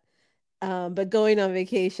that. But going on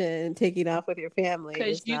vacation and taking off with your family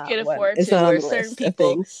Because is you not can one. afford It's to, not on or the certain list of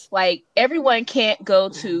people, things. like everyone can't go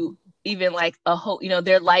to even like a whole,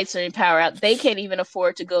 their lights are in power out. They can't even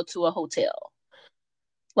afford to go to a hotel.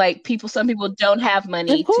 Like some people don't have Of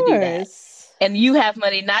money to do that. course. And you have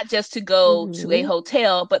money not just to go to a Hmm.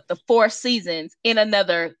 hotel, but the Four Seasons in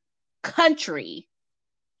another country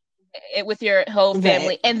with your whole Right.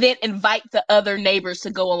 family, and then invite the other neighbors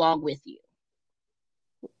to go along with you.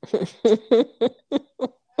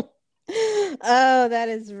 Oh, that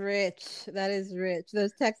is rich. That is rich.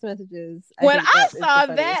 Those text messages, I When think I that is the saw that,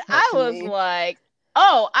 funniest part I to was me. like,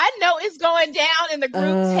 oh, I know it's going down in the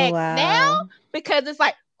group Oh, text now, wow. because it's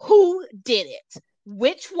like, who did it?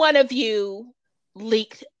 Which one of you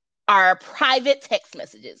leaked our private text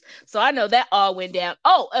messages? So I know that all went down.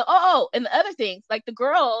 And the other things, like the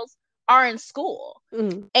girls are in school.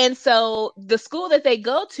 Mm. And so the school that they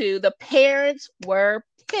go to, the parents were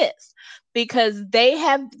pissed because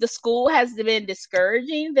the school has been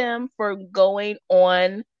discouraging them for going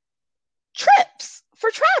on trips for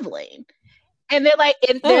traveling. And they're like,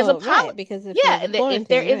 and there's a Oh, right, because if yeah, there's a and if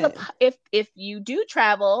there quarantine, is right. if you do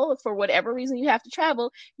travel for whatever reason you have to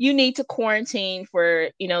travel, you need to quarantine for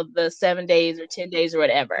the 7 days or 10 days or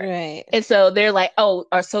whatever. Right. And so they're like, oh,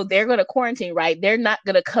 or so they're going to quarantine, right? They're not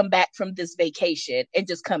going to come back from this vacation and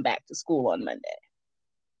just come back to school on Monday.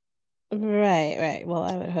 Right, right. Well,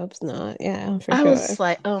 I would hope not. Yeah, for I was sure. just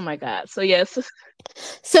like, oh my God. So yes,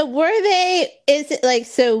 So is it like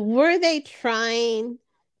so were they trying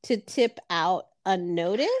to tip out a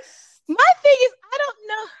notice? my thing is, I don't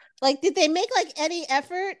know. Like did they make like any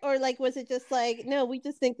effort or like was it just like no, we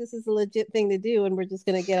just think this is a legit thing to do and we're just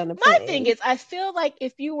going to get on a My thing plane? is, I feel like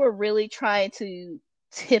if you were really trying to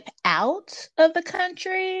tip out of the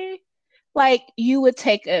country, like you would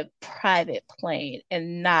take a private plane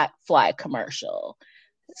and not fly commercial.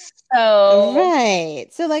 So, Right.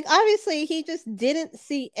 So like obviously he just didn't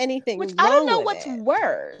see which anything I don't wrong know with what's it.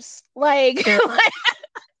 worse. Like,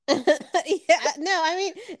 Yeah, no, I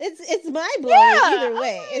mean it's mind blowing yeah, either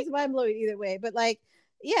way. It's mind blowing either way. But like,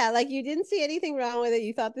 yeah, like you didn't see anything wrong with it.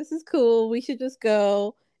 You thought this is cool. We should just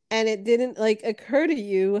go, and it didn't like occur to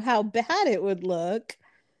you how bad it would look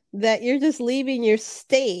that you're just leaving your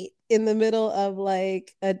state in the middle of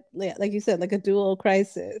like a yeah, like you said, like a dual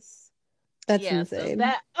crisis. That's yeah, so insane.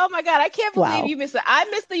 that, oh my God, I can't believe Wow. you missed it. I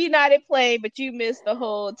missed the United plane, but you missed the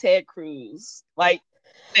whole Ted Cruz like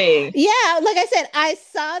thing. Yeah, like I said, I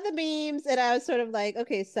saw the memes and I was sort of like,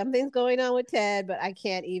 okay, something's going on with Ted, but I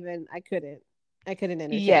couldn't entertain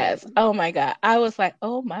it. Yes. Oh my God. I was like,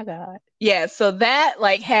 oh my God. Yeah. So that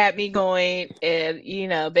like had me going,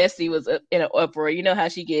 and Bessie was in an uproar. You know how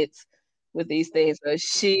she gets with these things. So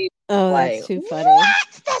she Oh, like, that's too funny.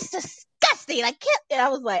 what? That's disgusting. I can't. And I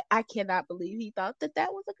was like, I cannot believe he thought that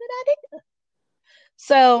that was a good idea.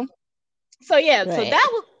 So so yeah, so Right. that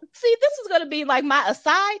was, see, this is gonna be like my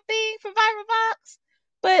aside thing for VibraVox.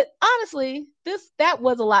 But honestly, this that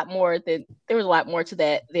was a lot more than there was a lot more to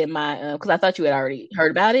that than my because I thought you had already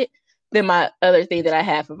heard about it than my other thing that I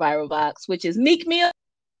have for VibraVox, which is Meek Mill.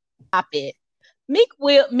 Stop it.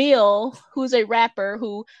 Mill, who's a rapper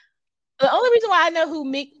who the only reason why I know who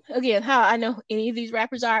Meek again, how I know any of these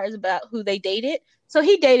rappers are is about who they dated. So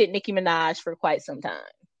he dated Nicki Minaj for quite some time.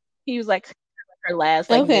 He was like her last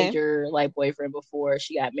like Okay. major like boyfriend before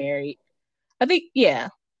she got married. I think, yeah.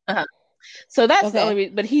 Uh-huh. So that's the only Okay.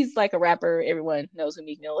 reason. But he's like a rapper. Everyone knows who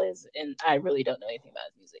Meek Mill is, and I really don't know anything about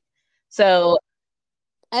his music. So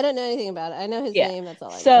I don't know anything about it. I know his yeah. name, that's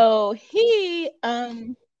all I know. So he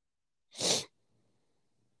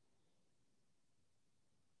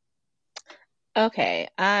okay.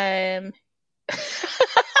 I'm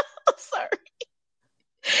sorry.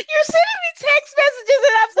 You're sending me text messages,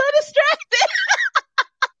 and I'm so distracted.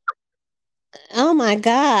 Oh my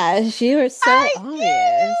gosh, you were so I can't help it. obvious.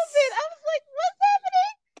 I was like, what's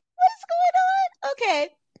happening? What's going on? Okay.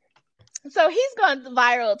 So he's gone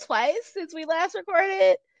viral twice since we last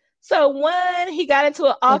recorded. So one, he got into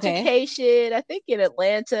an Okay. altercation, I think in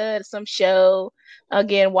Atlanta, at some show.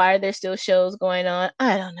 Again, why are there still shows going on?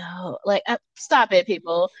 I don't know. Like, stop it,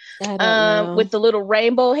 people. I don't know. With the little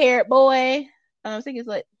rainbow haired boy. I think it's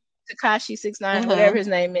like Takashi 69, whatever Uh-huh. his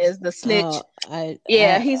name is, the snitch. Oh, I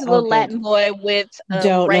Yeah, I he's a little okay. Latin boy with Don't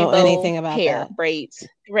know rainbow anything about hair that. braids,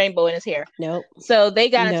 rainbow in his hair. Nope. So they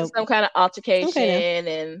got into Nope. some kind of Okay, altercation,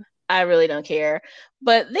 no. and I really don't care.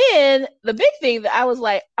 But then the big thing that I was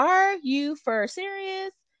like, are you for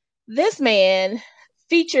serious? This man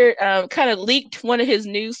featured, kind of leaked one of his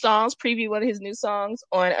new songs, previewed one of his new songs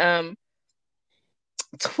on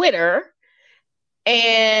Twitter,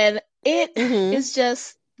 and it Mm-hmm. is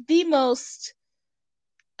just the most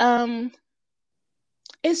um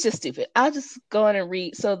it's just stupid. I'll just go on and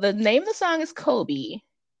read. So the name of the song is Kobe,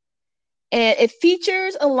 and it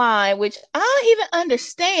features a line which I don't even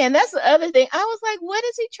understand. That's the other thing. I was like, what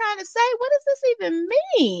is he trying to say? What does this even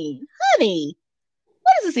mean? Honey,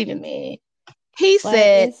 what does this even mean? He What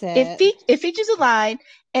said, is it? it features a line,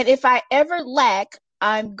 and if I ever lack,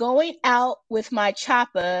 I'm going out with my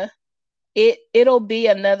chopper. It'll be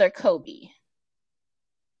another Kobe.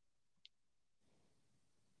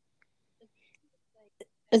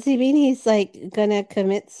 Does he mean he's like gonna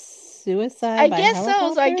commit I suicide by guess so.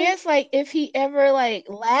 So I helicopter? guess like if he ever like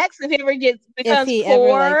lacks, if he ever gets If becomes he ever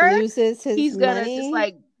like poor, loses his he's gonna just money?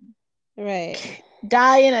 like Right.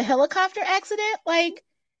 die in a helicopter accident. Like,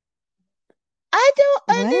 I don't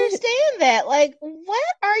What? understand that. Like,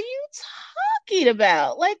 what are you talking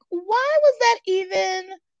about? Like, why was that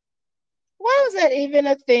even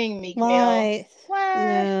a thing, Meek Mill? Why? Why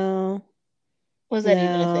No. was that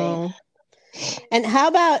even a thing? No. And how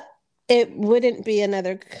about it wouldn't be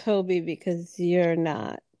another Kobe because you're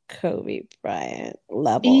not Kobe Bryant Even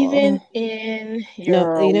level. in No,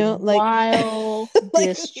 your you know, like like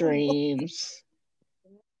diss streams,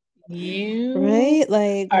 you right?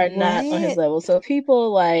 Like are not on his what? level. So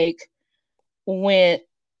people like went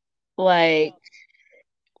like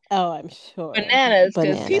Oh, I'm sure. bananas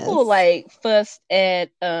because people Bananas. like fussed at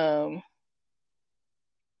um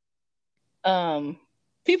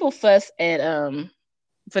people fuss at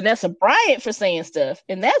Vanessa Bryant for saying stuff,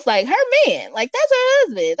 and that's like her man, like that's her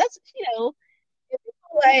husband. That's people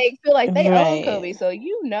like feel like they own Right. Kobe, so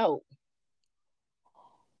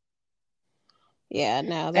Yeah,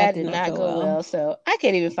 no, that that did did not not go go well. well. So I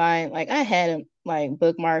can't even find, like, I had him like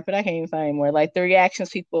bookmark, but I can't even find anymore. Like the reactions,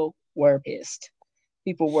 people were pissed,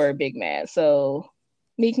 people were big mad. So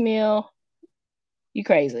Meek Mill, you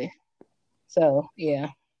crazy. So yeah.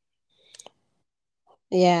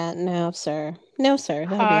 Yeah, no, sir. No, sir.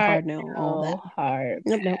 That'll be a Hard hard no, all of that. no, hard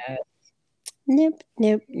Nope, nope. pass. Nope,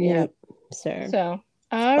 nope, Yep. nope, sir. So,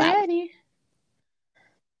 Wow. alrighty.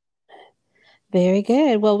 Very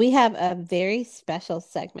good. Well, we have a very special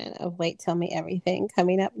segment of Wait, Tell Me Everything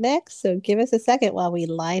coming up next. So give us a second while we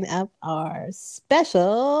line up our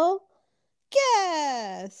special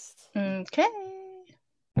guest. Okay.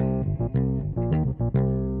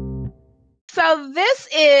 So this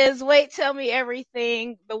is Wait Tell Me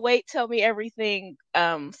Everything, the Wait Tell Me Everything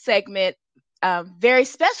segment, very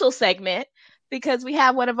special segment because we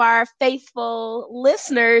have one of our faithful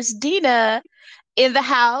listeners, Dina, in the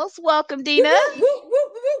house. Welcome, Dina.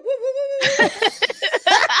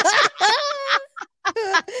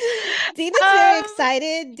 Dina's very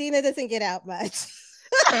excited. Dina doesn't get out much.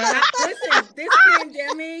 Listen, this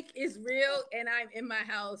pandemic is real, and I'm in my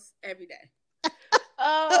house every day.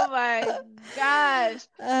 Oh my gosh.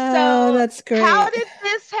 Oh, so that's great. How did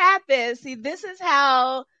this happen? See, this is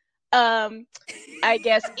how I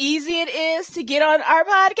guess easy it is to get on our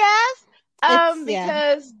podcast.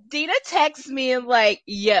 Because Dina texts me and like,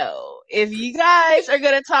 yo, if you guys are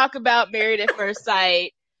gonna talk about Married at First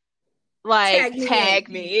Sight, like tag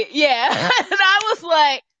me. Yeah. And I was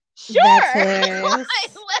like, sure. Like,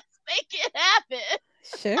 let's make it happen.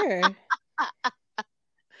 Sure.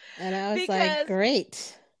 And I was like,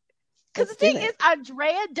 great. Because the thing is,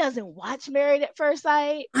 Andrea doesn't watch Married at First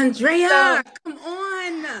Sight. Andrea, come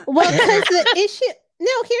on. Well, because the issue...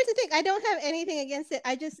 No, here's the thing. I don't have anything against it.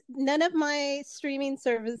 None of my streaming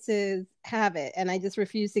services have it. And I just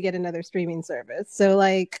refuse to get another streaming service. So,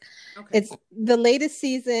 like, It's the latest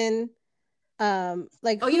season.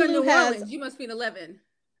 Like, Hulu you're in New Orleans. You must be in 11.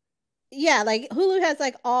 Yeah, like Hulu has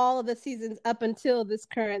like all of the seasons up until this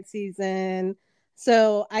current season.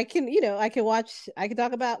 So I can watch, I can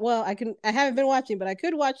talk about, I haven't been watching, but I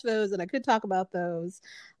could watch those and I could talk about those.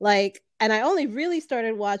 Like, and I only really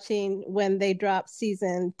started watching when they dropped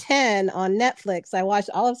season 10 on Netflix. I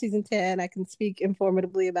watched all of season 10. I can speak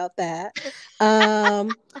informatively about that.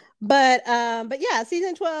 But yeah,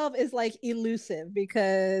 season 12 is like elusive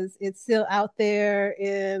because it's still out there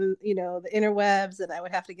in, the interwebs, and I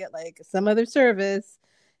would have to get like some other service.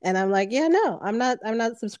 And I'm like, yeah, no, I'm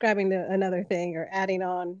not subscribing to another thing or adding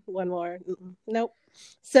on one more. Nope.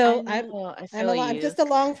 So I'm just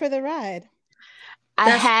along for the ride. I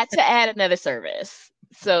had to add another service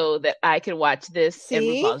so that I could watch this and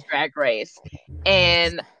RuPaul's Drag Race.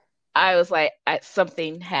 And I was like, I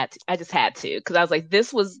just had to, because I was like,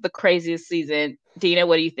 this was the craziest season. Dina,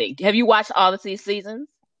 what do you think? Have you watched all of these seasons?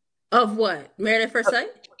 Of what? Married at First Sight?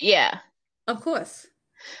 Yeah. Of course.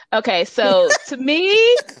 Okay, so to me,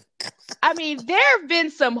 I mean, there have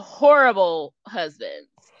been some horrible husbands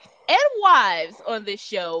and wives on this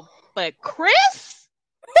show, but Chris?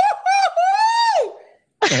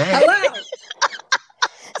 Hello.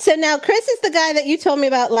 So now Chris is the guy that you told me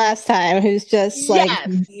about last time, who's just like,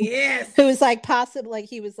 yes, who was like possibly, like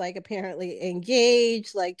he was like apparently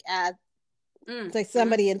engaged, like at like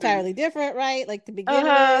somebody entirely different, right? Like to begin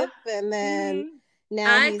with, and then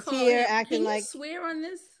now he's here acting like. Can you swear on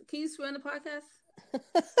this? Can you swear on the podcast?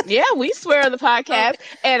 Yeah, we swear on the podcast,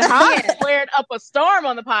 and Hans sweared up a storm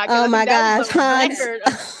on the podcast. Oh my gosh, Hans!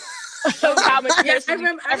 How much we've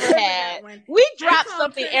ever had. We drop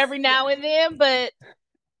something every now and then, but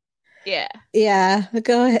yeah.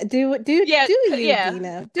 Go ahead, do you,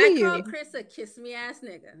 Dina? Do I call Chris a kiss me ass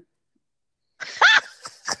nigga.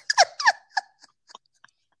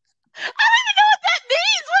 I don't even know what that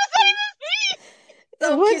means. What does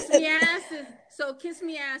that mean? So kiss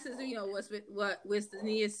me ass is what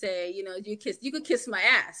Westerners say. You could kiss my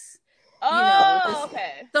ass. Oh,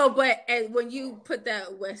 okay. So, but when you put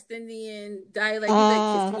that West Indian dialect, you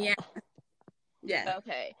like kiss me ass. Yeah.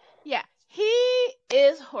 Okay. Yeah. He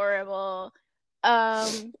is horrible.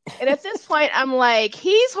 And at this point, I'm like,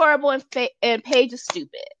 he's horrible and Paige is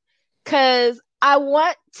stupid. Because I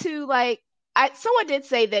want to someone did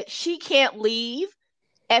say that she can't leave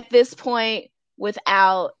at this point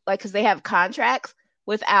without because they have contracts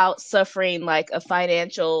without suffering like a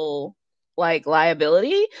financial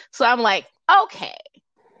liability. So I'm like, okay,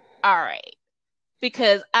 all right,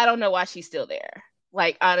 because I don't know why she's still there.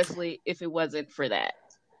 Like honestly, if it wasn't for that.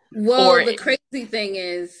 Well, the crazy thing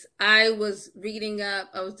is, I was reading up.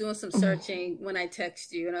 I was doing some searching when I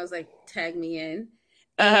text you, and I was like, tag me in.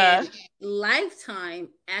 And Lifetime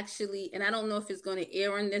actually, and I don't know if it's going to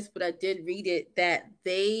air on this, but I did read it that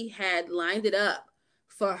they had lined it up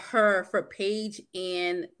for Paige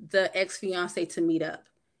and the ex-fiance to meet up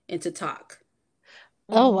and to talk.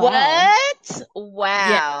 Oh, wow. What?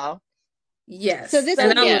 Wow. Yeah. Yes. So this is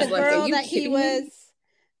the girl that he was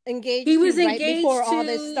engaged He was to right engaged before to, all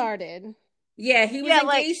this started. Yeah, he was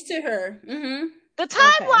engaged to her. Mm-hmm. The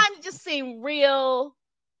timeline just seemed real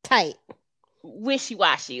tight,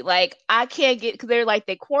 wishy-washy. Like, I can't get, because they're like,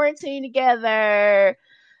 they quarantined together.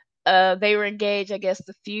 They were engaged, I guess,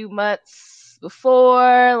 a few months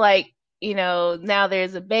before. Like, now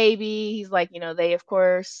there's a baby. He's like, they, of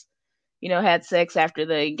course, had sex after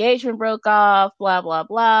the engagement broke off, blah, blah,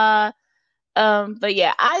 blah. But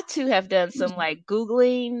yeah, I too have done some like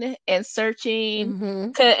Googling and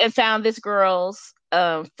searching and found this girl's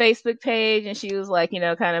Facebook page, and she was like,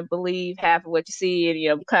 kind of believe half of what you see,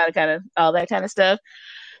 and kind of all that kind of stuff.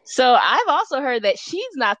 So I've also heard that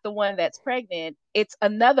she's not the one that's pregnant, it's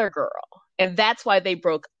another girl, and that's why they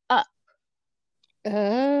broke up.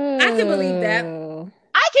 Oh. I can believe that.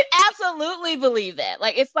 I can absolutely believe that.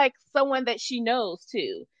 Like, it's like someone that she knows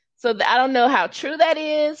too. So I don't know how true that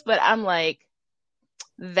is, but I'm like,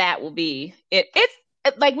 that will be it. It's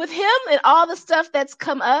like with him and all the stuff that's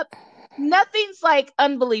come up, nothing's like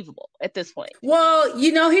unbelievable at this point. Well,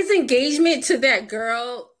 his engagement to that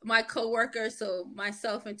girl, my coworker, so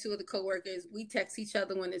myself and two of the coworkers, we text each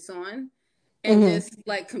other when it's on and just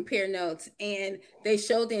like compare notes. And they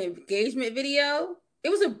showed the engagement video. It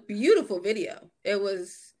was a beautiful video. It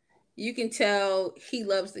was, you can tell he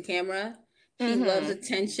loves the camera. He loves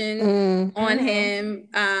attention on him.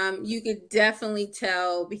 You could definitely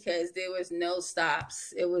tell because there was no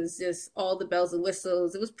stops. It was just all the bells and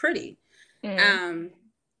whistles. It was pretty. But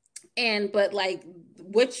like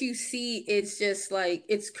what you see, it's just like,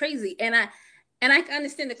 it's crazy. And I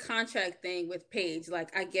understand the contract thing with Paige.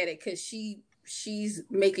 Like, I get it because she's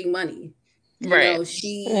making money.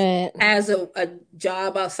 She has a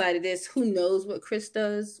job outside of this. Who knows what Chris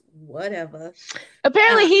does? Whatever.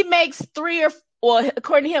 Apparently he makes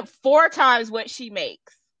according to him, 4 times what she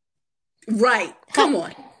makes. Right. Come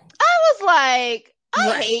on. I was like,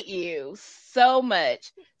 I hate you so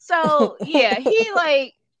much. So yeah, he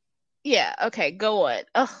like, yeah, okay, go on.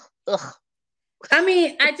 Ugh. I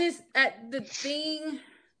mean, the thing,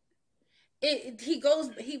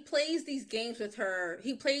 he plays these games with her.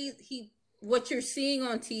 What you're seeing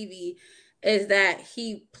on TV is that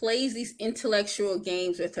he plays these intellectual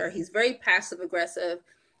games with her. He's very passive aggressive.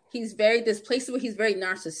 He's this place where he's very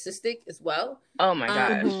narcissistic as well. Oh my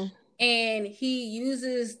gosh. And he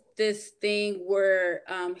uses this thing where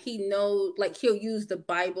he knows, like, he'll use the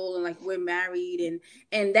Bible and like, we're married,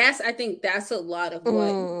 and I think that's a lot of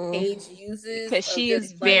what Paige uses, because she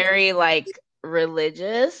is very like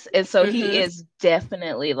religious, and so he is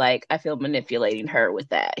definitely like, I feel, manipulating her with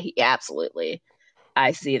that. He absolutely,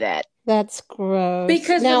 I see that. That's gross.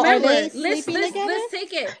 Because now, remember, let's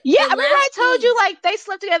take it. Yeah, remember I told you, like, they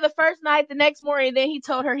slept together the first night, the next morning, and then he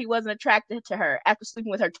told her he wasn't attracted to her after sleeping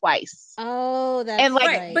with her twice. Oh, that's and like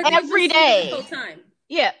right. But every day. The whole time.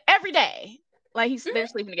 Yeah, every day. Like they're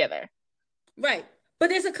sleeping together. Right. But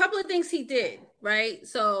there's a couple of things he did, right?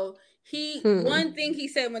 So one thing he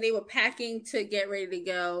said when they were packing to get ready to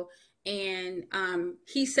go, and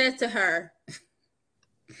he said to her,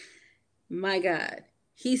 my God,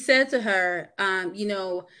 he said to her,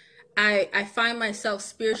 I find myself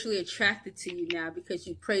spiritually attracted to you now because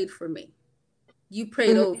you prayed for me. You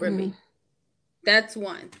prayed over me. That's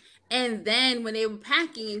one. And then when they were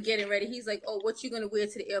packing and getting ready, he's like, oh, what you going to wear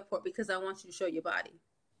to the airport? Because I want you to show your body.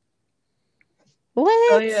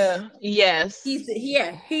 What? Oh, yeah. Yes. He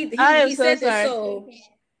said this. So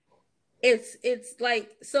it's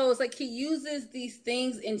like he uses these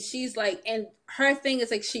things, and she's like, and her thing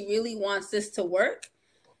is like, she really wants this to work.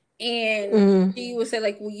 And she would say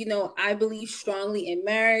like, well, I believe strongly in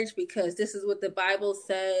marriage because this is what the Bible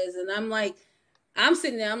says. And I'm like, I'm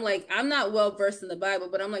sitting there, I'm like, I'm not well versed in the Bible,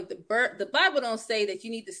 but I'm like, the Bible don't say that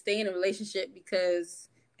you need to stay in a relationship because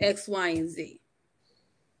X, Y, and Z.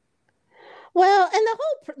 Well, and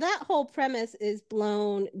that whole premise is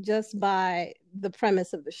blown just by the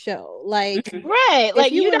premise of the show. Like, right,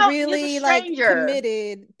 like you were really like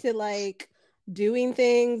committed to like doing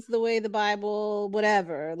things the way the Bible,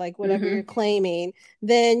 whatever you're claiming,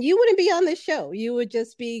 then you wouldn't be on this show. You would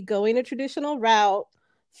just be going a traditional route,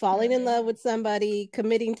 falling in love with somebody,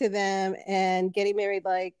 committing to them, and getting married,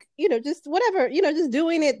 like, just whatever, just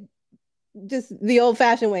doing it just the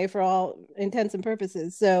old-fashioned way for all intents and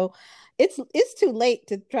purposes. So it's too late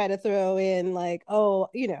to try to throw in like, oh,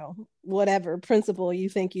 whatever principle you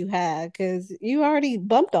think you had, because you already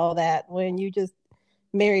bumped all that when you just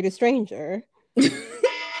married a stranger.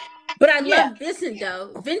 But I love Vincent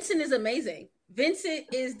though. Vincent is amazing. Vincent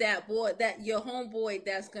is that boy, that your homeboy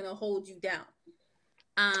that's gonna hold you down.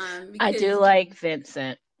 I do like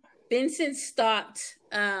Vincent. Vincent stopped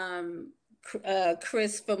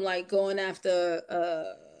Chris from like going after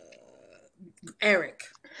Eric.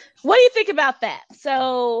 What do you think about that?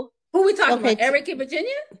 So who are we talking about? Eric and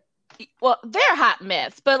Virginia? Well, they're a hot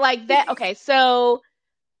mess, but like that. Okay, so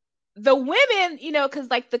the women, you know, because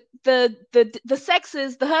like the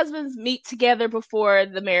sexes, the husbands meet together before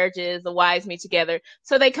the marriages, the wives meet together,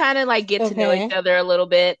 so they kind of like get to know each other a little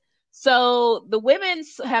bit. So the women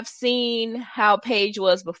have seen how Paige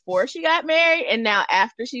was before she got married, and now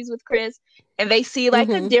after she's with Chris, and they see like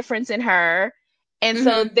the difference in her, and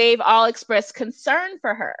so they've all expressed concern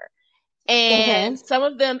for her. And some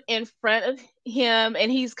of them in front of him,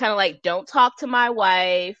 and he's kind of like, "Don't talk to my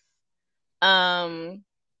wife."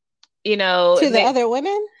 You know, to the other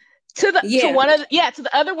women, to one of to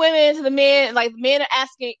the other women, to the men. Like men are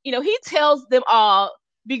asking, you know, he tells them all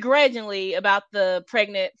begrudgingly about the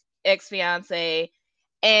pregnant ex-fiance,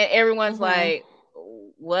 and everyone's like,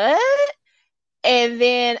 "What?" And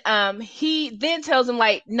then he then tells them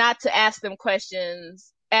like not to ask him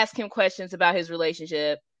questions about his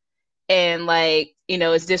relationship. And like, you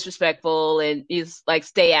know, it's disrespectful and he's like,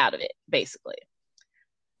 stay out of it, basically.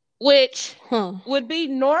 Which would be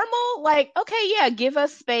normal. Like, okay, yeah, give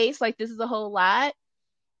us space. Like, this is a whole lot.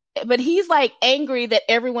 But he's like angry that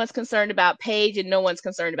everyone's concerned about Paige and no one's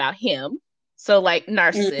concerned about him. So like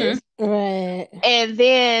narcissist. Right.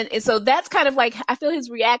 And so that's kind of like, I feel his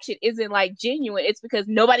reaction isn't like genuine. It's because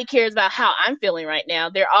nobody cares about how I'm feeling right now.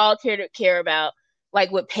 They're all care about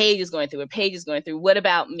like what Paige is going through, What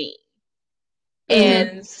about me?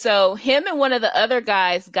 And so him and one of the other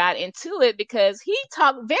guys got into it because he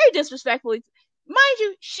talked very disrespectfully. Mind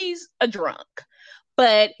you, she's a drunk.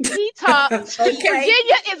 But he talked,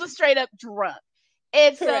 Virginia is a straight up drunk.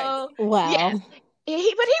 And so, yeah. But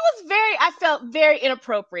he was I felt very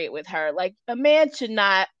inappropriate with her. Like, a man should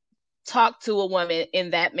not talk to a woman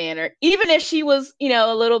in that manner, even if she was, you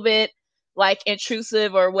know, a little bit like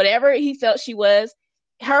intrusive or whatever he felt she was.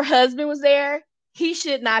 Her husband was there. He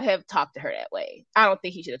should not have talked to her that way. I don't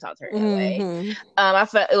think he should have talked to her that way. I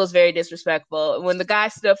felt it was very disrespectful. When the guy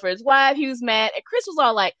stood up for his wife, he was mad. And Chris was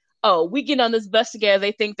all like, "Oh, we get on this bus together.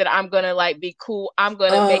 They think that I'm going to like be cool. I'm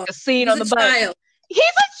going to make a scene on the bus." Child. He's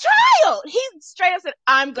a child. He straight up said,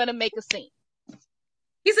 "I'm going to make a scene."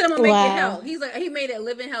 He said, "I'm going to make it hell." He's like, he made it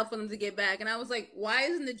living hell for them to get back. And I was like, why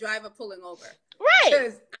isn't the driver pulling over? Right.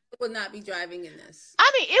 Because I would not be driving in this.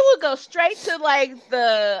 I mean, it would go straight to like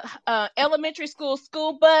the elementary school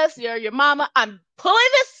bus. Your mama, I'm pulling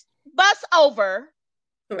this bus over.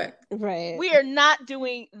 Correct. Right. We are not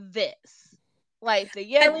doing this. Like the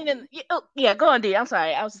yelling go on, Dee. I'm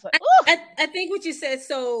sorry. I was just like, I think what you said.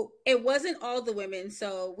 So it wasn't all the women.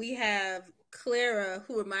 So we have Clara,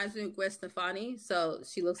 who reminds me of Gwen Stefani. So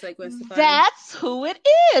she looks like Gwen Stefani. That's who it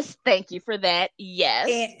is. Thank you for that. Yes.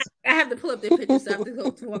 And I have to pull up their pictures so I have to go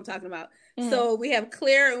to who I'm talking about. So we have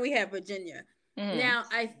Claire and we have Virginia. Now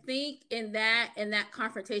I think in that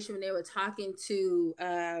confrontation when they were talking to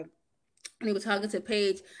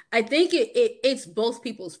Paige, I think it's both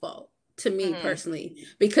people's fault. To me personally,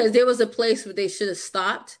 because there was a place where they should have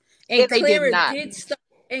stopped, and Clara did stop.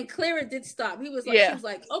 And Clara did stop. He was like, she was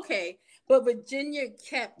like, okay, but Virginia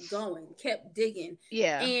kept going, kept digging.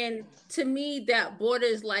 Yeah, and to me, that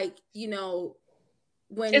borders like, you know,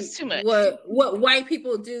 when it's too much. What white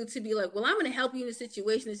people do to be like, well, I'm going to help you in a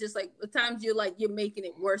situation. It's just like at times you're making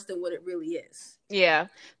it worse than what it really is. Yeah,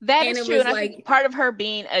 that is true. And I think part of her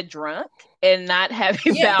being a drunk and not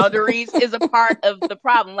having boundaries is a part of the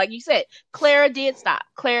problem. Like you said, Clara did stop.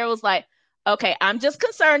 Clara was like, okay, I'm just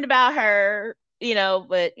concerned about her, you know,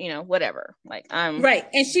 but you know, whatever. Like I'm right.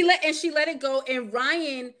 And she let it go. And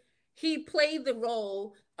Ryan, he played the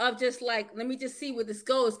role of just like, let me just see where this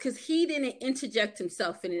goes, because he didn't interject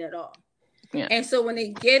himself in it at all. Yeah. And so when they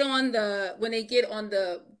get on the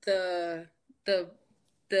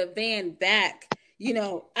van back, you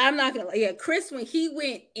know, I'm not gonna Chris, when he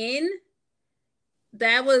went in,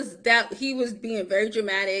 that he was being very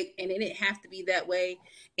dramatic, and it didn't have to be that way.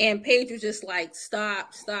 And Paige was just like,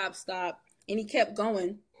 stop, and he kept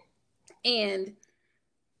going, and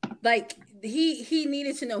like he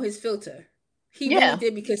needed to know his filter. He really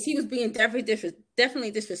did, because he was being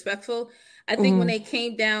definitely disrespectful. I think when they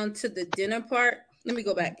came down to the dinner part, let me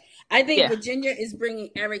go back. I think Virginia is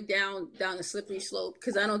bringing Eric down a slippery slope,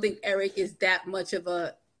 because I don't think Eric is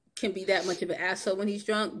can be that much of an asshole when he's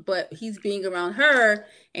drunk, but he's being around her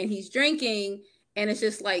and he's drinking, and it's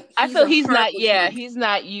just like I feel he's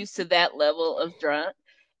not used to that level of drunk,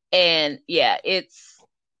 and it's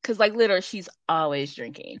because like literally she's always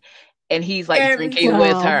drinking, and he's like drinking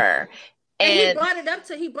with her. And he brought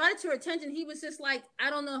it to her attention. He was just like, I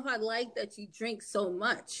don't know if I like that you drink so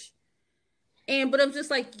much. but I'm just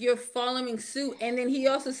like, you're following suit. And then he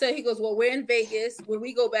also said, he goes, well, we're in Vegas. When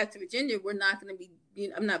we go back to Virginia, we're not going to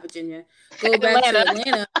be, I'm not Virginia. Go back to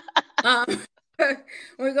Atlanta.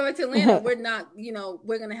 When we go back to Atlanta, we're not,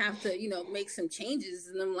 we're going to have to, make some changes.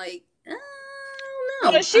 And I'm like, I don't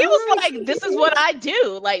know. But she was like, this is what I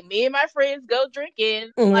do. Like, me and my friends go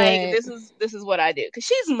drinking. Like, this is what I do. Because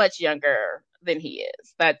she's much younger than he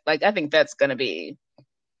is. That, like, I think that's going to be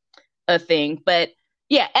a thing. But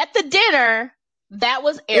yeah, at the dinner, that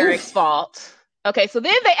was Eric's fault. Okay, so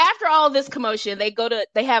then after all this commotion, they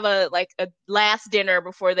have a last dinner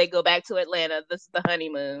before they go back to Atlanta. This is the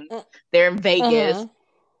honeymoon. They're in Vegas.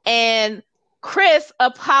 And Chris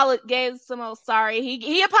gave some sorry.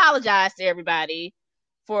 He apologized to everybody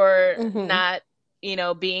for not,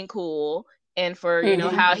 being cool and for,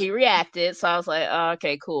 how he reacted. So I was like, oh,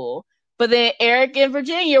 okay, cool. But then Eric and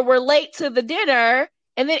Virginia were late to the dinner.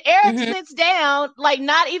 And then Eric sits down, like,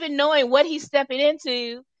 not even knowing what he's stepping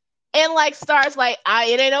into, and like starts like,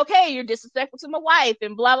 it ain't okay. You're disrespectful to my wife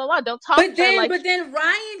and blah, blah, blah. Don't talk to her. But then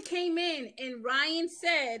Ryan came in and Ryan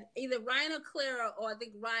said, either Ryan or Clara, or I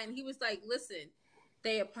think Ryan, he was like, listen,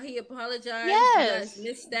 he apologized. Yes. You guys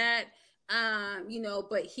missed that.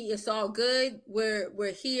 But it's all good.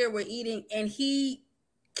 We're here, we're eating. And he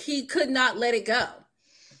could not let it go.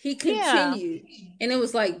 He continued. Yeah. And it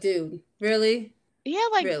was like, dude, really? Yeah,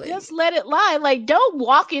 like, really? Just let it lie. Like, don't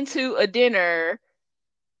walk into a dinner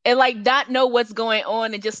and like not know what's going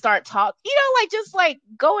on and just start talking. Just like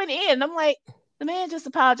going in. I'm like, the man just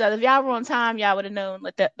apologized. If y'all were on time, y'all would have known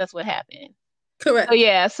like that's what happened. Correct. So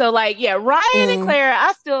yeah, Ryan and Clara,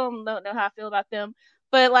 I still don't know how I feel about them.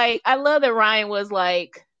 But like, I love that Ryan was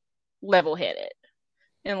like level-headed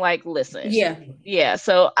and like, listen. Yeah. Yeah.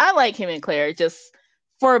 So I like him and Clara just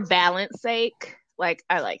for balance sake. Like,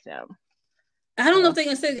 I like them. I don't know if they're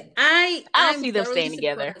gonna say. I don't see them staying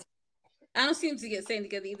together. I don't see them staying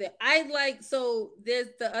together either. There's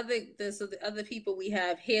the other people we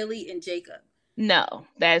have, Haley and Jacob. No,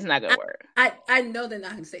 that is not gonna work. I know they're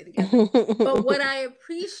not gonna stay together. But what I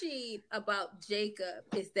appreciate about Jacob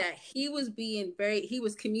is that he was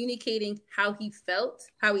communicating how he felt,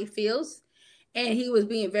 how he feels, and he was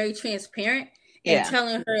being very transparent and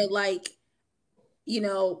telling her like,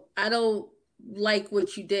 I don't like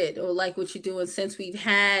what you did or like what you're doing since we've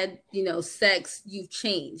had, sex, you've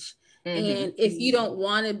changed. And if you don't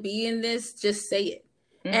want to be in this, just say it.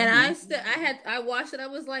 And I watched it. I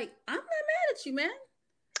was like, I'm not mad at you, man.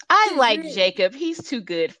 I like Jacob. He's too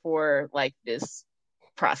good for like this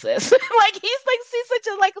process. Like he's such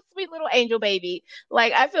a sweet little angel baby.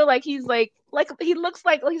 Like I feel like he's like he looks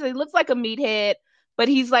like a meathead, but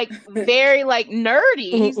he's like very like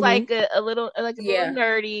nerdy. He's like a little little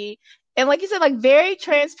nerdy. And like you said, like very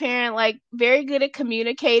transparent, like very good at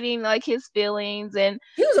communicating like his feelings, and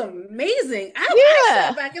he was amazing. I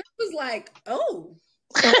sat back and I was like, oh.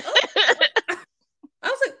 I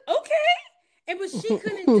was like, okay, but she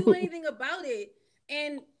couldn't do anything about it,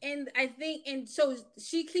 and I think, and so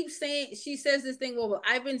she says this thing. Well,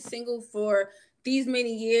 I've been single for these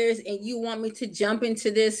many years, and you want me to jump into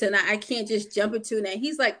this, and I can't just jump into it. And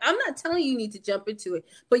he's like, I'm not telling you need to jump into it,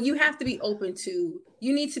 but you have to be open to.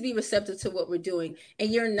 You need to be receptive to what we're doing, and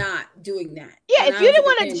you're not doing that. Yeah, if you didn't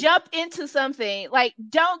want to jump into something, like,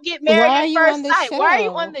 don't get married at first sight. Why are you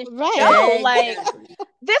on this show? Like,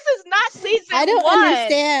 this is not season 1. I don't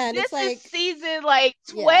understand. This is season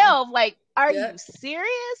 12. Like, are you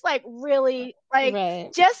serious? Like, really? Like,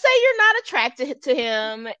 just say you're not attracted to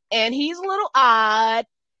him, and he's a little odd,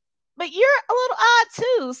 but you're a little odd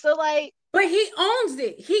too. So, like, but he owns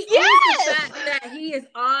it. He owns the fact that he is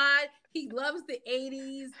odd. He loves the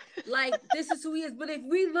 80s. Like, this is who he is. But if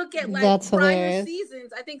we look at prior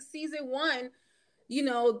seasons, I think season 1,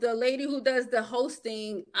 the lady who does the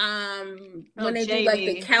hosting, when they do like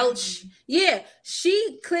the couch,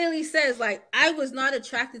 she clearly says like, I was not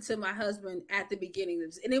attracted to my husband at the beginning of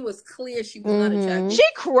this, and it was clear she was not attracted. She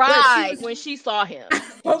cried when she saw him.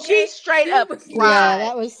 She straight up cried. Yeah,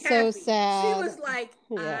 that was so sad. She was like,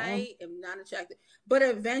 I am not attracted. But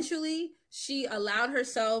eventually, she allowed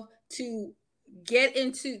herself to get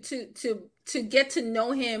into to get to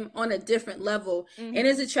know him on a different level, and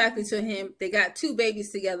is attracted to him. They got 2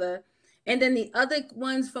 babies together, and then the other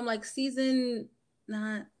ones from like season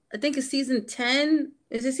 9, I think it's season 10.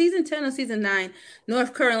 Is it season 10 or season 9?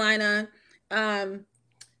 North Carolina, and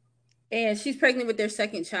she's pregnant with their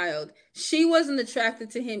second child. She wasn't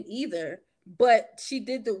attracted to him either, but she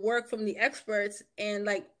did the work from the experts and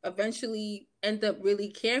like eventually end up really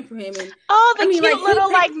caring for him. And cute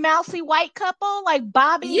little like mousy white couple, like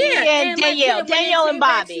Bobby and Danielle. Danielle and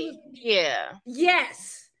Bobby.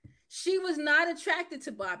 Yes. She was not attracted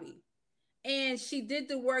to Bobby. and she did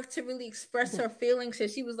the work to really express her feelings. So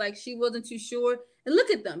she was like, she wasn't too sure. And look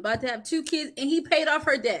at them, about to have 2 kids, and he paid off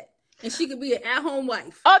her debt. And she could be an at-home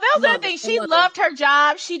wife. Oh, that was the other thing. She loved her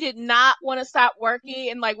job. She did not want to stop working.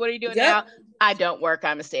 And like, what are you doing now? I don't work.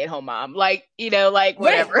 I'm a stay-at-home mom. Like, you know, like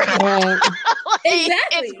whatever. Right. Like,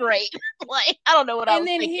 exactly. It's great. Like, I don't know what I was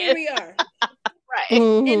thinking. And then here we are. Right.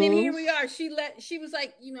 Mm-hmm. And then here we are. She was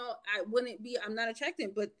like, you know, I'm not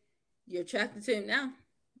attracted, but you're attracted to him now.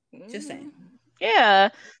 Just saying. Yeah.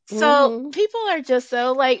 So people are just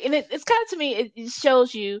so like, and it's kind of, to me, it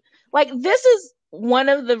shows you like, this is one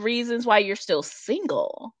of the reasons why you're still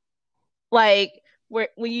single. Like, when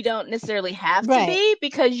you don't necessarily have to be,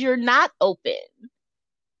 because you're not open.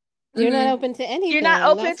 You're not open to anything. You're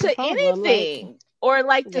not open to anything. Like, or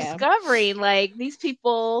like discovering like these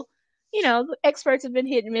people, you know, experts have been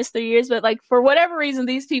hit and miss through years, but like for whatever reason,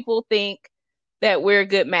 these people think that we're a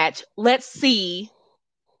good match. Let's see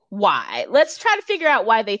why. Let's try to figure out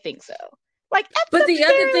why they think so. Like, but the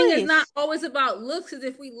other thing is not always about looks, because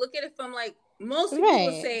if we look at it from like, most people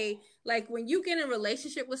will say, like, when you get in a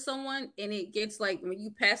relationship with someone and it gets like, when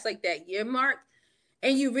you pass like that year mark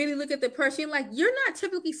and you really look at the person, you're like, you're not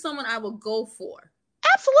typically someone I would go for.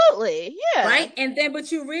 Absolutely. Yeah. Right. And then,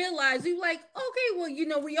 but you realize, you're like, okay, well, you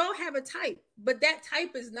know, we all have a type, but that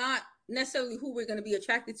type is not necessarily who we're going to be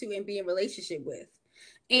attracted to and be in relationship with.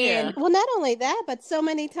 And well, not only that, but so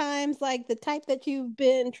many times, like the type that you've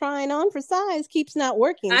been trying on for size keeps not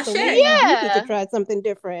working. So you need to try something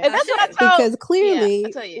different. And that's what I told, because clearly,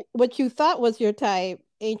 what you thought was your type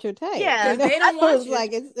ain't your type. Yeah, you know? they don't want you.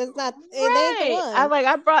 Like it's not. Right. It ain't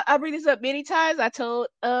the one. I bring this up many times. I told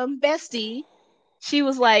Bestie. She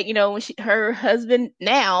was like, you know, when her husband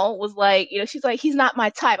now was like, you know, she's like, he's not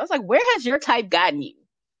my type. I was like, where has your type gotten you?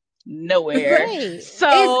 Nowhere. Right.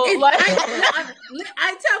 So like,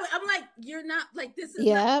 I'm like, you're not like, this is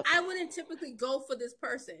not, I wouldn't typically go for this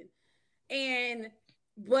person,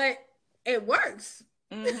 but it works.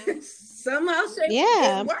 Somehow,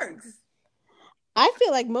 it works. I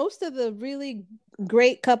feel like most of the really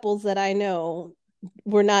great couples that I know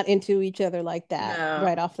were not into each other like that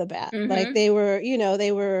right off the bat. Like they were, you know,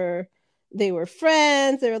 they were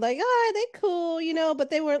friends. They were like, oh, are they cool? You know,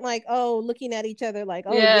 but they weren't like, oh, looking at each other like,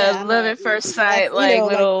 oh yeah, love at first sight, like, you know,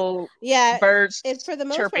 little birds. And for the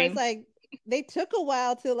most part, it's like they took a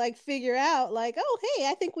while to like figure out like, oh, hey,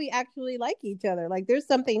 I think we actually like each other. Like there's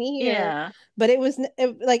something here. Yeah. But it was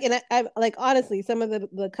like, and I like, honestly, some of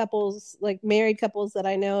the couples, like married couples that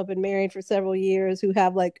I know have been married for several years who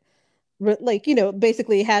have like, you know,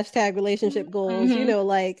 basically hashtag relationship goals, you know,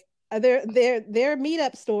 like their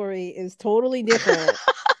meetup story is totally different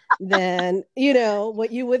than, you know,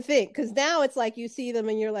 what you would think. Because now it's like you see them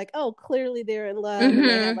and you're like, oh, clearly they're in love and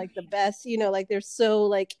they have like the best, you know, like they're so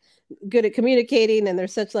like good at communicating and they're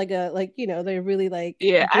such like a, like, you know, they're really like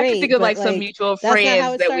great, I can think of like some mutual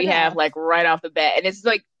friends that we have like right off the bat, and it's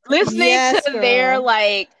like listening to their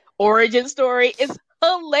like origin story is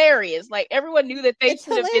hilarious. Like everyone knew that they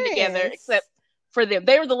should have been together except for them.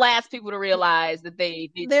 They were the last people to realize that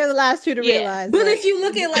they're the last two to realize. But if you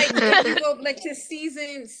look at like, if you go like to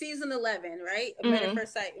season 11, right? At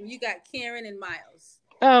first sight, you got Karen and Miles.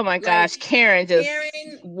 Oh my gosh, Karen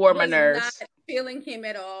wore my nerves. Not feeling him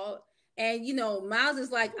at all. And you know, Miles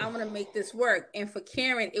is like, I want to make this work. And for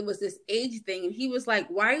Karen, it was this age thing. And he was like,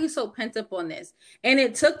 why are you so pent up on this? And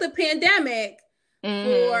it took the pandemic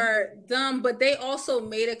for them, but they also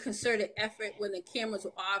made a concerted effort when the cameras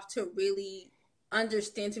were off to really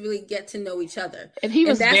understand, to really get to know each other. And he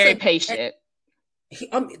was very patient.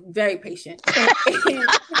 Very patient.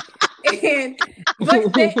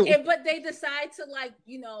 But they decide to like,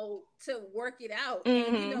 you know, to work it out.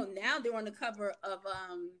 And you know, now they're on the cover of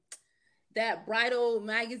that bridal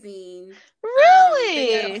magazine.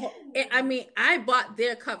 Really? I mean, I bought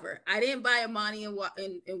their cover. I didn't buy Imani and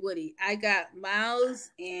Woody. I got Miles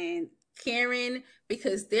and Karen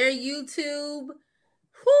because their YouTube,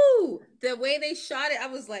 the way they shot it, I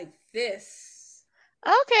was like, this.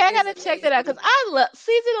 Okay, I gotta check that out because I love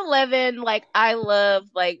season 11. Like, I love,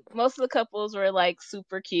 like, most of the couples were like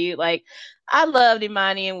super cute. Like, I loved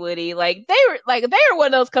Imani and Woody. Like, they were one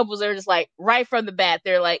of those couples that were just like right from the bat.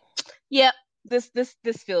 They're like, yep, this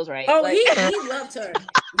feels right. Oh, like, he loved her.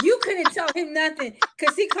 You couldn't tell him nothing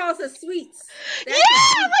because he calls her sweets. Like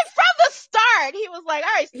from the start, he was like, all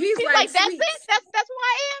right. He's like, that's sweets. it. That's who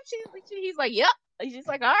I am. He's like, yep. He's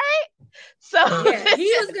like, all right. So yeah,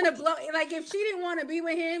 he was gonna blow. Like if she didn't want to be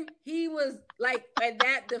with him, he was like at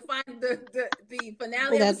that the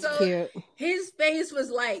finale episode. Cute. His face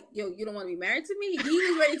was like, yo, you don't want to be married to me. He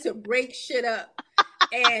was ready to break shit up.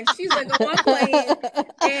 And she's like, "Oh, I'm playing,"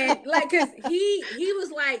 and like, cause he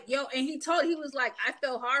was like, "Yo," and he was like, "I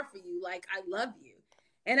felt hard for you, like I love you,"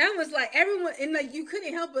 and I was like, everyone, and like you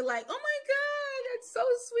couldn't help but like, "Oh my god, that's so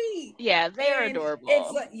sweet." Yeah, they're and adorable.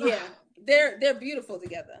 It's like, yeah, they're beautiful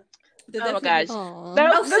together. Oh my gosh,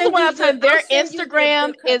 this is what I'm saying. Their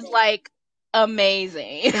Instagram is like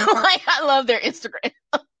amazing. Like I love their Instagram.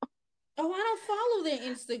 Oh, I don't follow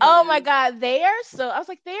their Instagram. Oh my god, they are so. I was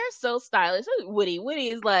like, they are so stylish. Woody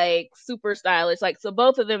is like super stylish. Like, so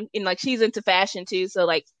both of them, and like she's into fashion too. So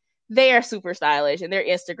like, they are super stylish, and their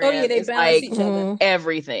Instagram they is balance like each other.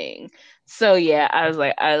 Everything. So yeah, I was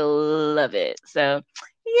like, I love it. So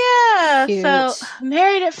yeah, Cute. so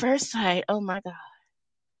Married at First Sight. Oh my god.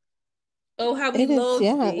 Oh, how we love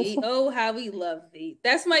thee. Oh, how we love thee.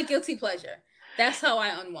 That's my guilty pleasure. That's how I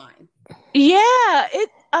unwind. Yeah,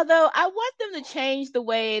 although I want them to change the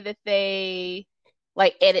way that they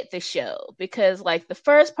like edit the show, because like the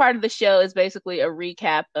first part of the show is basically a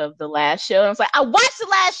recap of the last show. And I was like, I watched the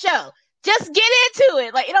last show. Just get into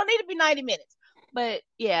it. Like, it don't need to be 90 minutes. But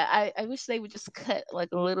yeah, I wish they would just cut like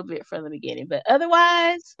a little bit from the beginning. But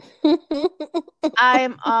otherwise, I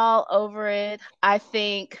am all over it. I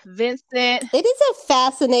think Vincent. It is a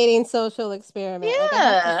fascinating social experiment. Yeah. Like, I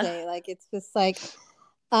have to say, like, it's just like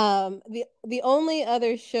the only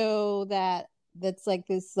other show that's like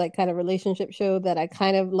this like kind of relationship show that I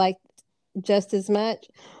kind of liked just as much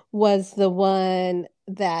was the one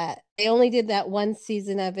that they only did that one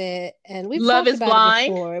season of it, and we've Love talked is about Blind.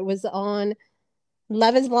 It before. It was on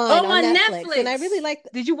Love is Blind on Netflix. And I really liked.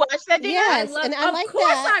 Did you watch that? Yes, and I liked that. Of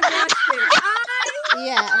course, I watched it. I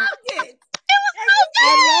loved it.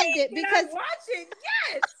 I loved it because I watched it.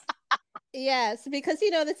 Yes. Yes, because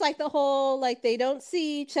it's like the whole like they don't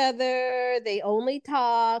see each other, they only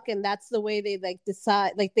talk, and that's the way they like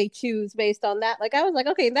decide, like they choose based on that. Like I was like,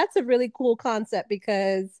 okay, that's a really cool concept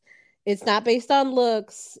because it's not based on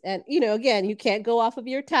looks, and again, you can't go off of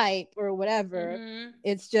your type or whatever.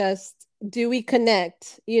 It's just, do we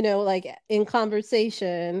connect? Like in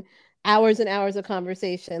conversation, hours and hours of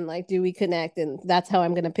conversation, like do we connect? And that's how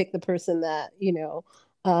I'm going to pick the person that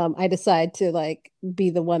I decide to like be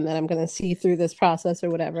the one that I'm going to see through this process or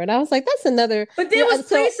whatever. And I was like, that's another. But there was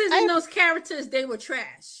places in those characters, they were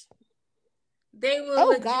trash. They were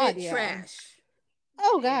legit trash.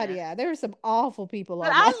 Oh God, yeah. There were some awful people but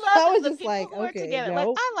on I that. love I was the just people like, who are okay, together. nope.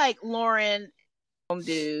 Like I like Lauren,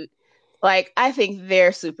 dude. Like I think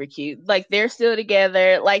they're super cute. Like they're still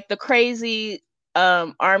together. Like the crazy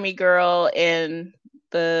army girl and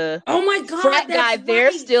the frat guy,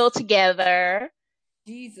 they're still together.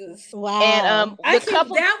 Jesus. Wow. And actually,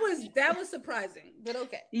 couple that was surprising, but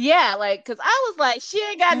okay. Yeah, like because I was like, she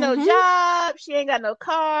ain't got no job, she ain't got no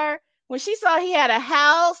car. When she saw he had a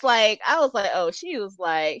house, like I was like, oh, she's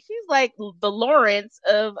like the Lawrence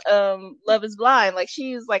of Love is Blind. Like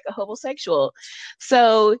she's like a homosexual.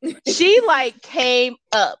 So she like came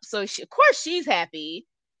up. So of course she's happy.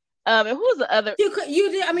 And who was the other?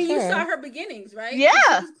 You did. I mean, you saw her beginnings, right? Yeah.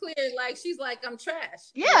 She was clear. Like she's like, I'm trash.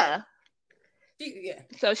 Yeah.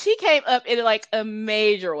 So she came up in like a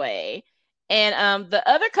major way. And the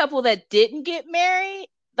other couple that didn't get married,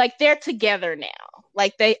 like they're together now.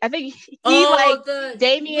 Like I think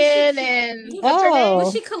Damien and what's her name?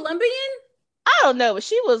 Was she Colombian? I don't know, but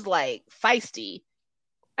she was like feisty.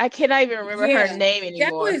 I cannot even remember her name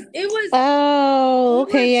anymore. It was. Oh,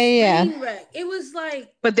 okay, yeah. It was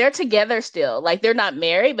like. But they're together still. Like they're not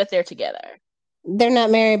married, but they're together. They're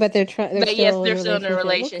not married, but they're trying. Yes, they're still in a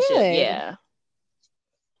relationship. Well, yeah.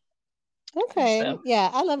 Okay. So. Yeah,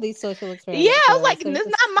 I love these social experiments. Yeah, I was like, it's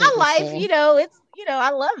not my life, it's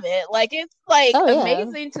I love it. Like it's like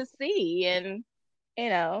amazing to see, and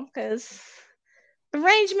because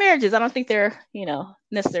arranged marriages, I don't think they're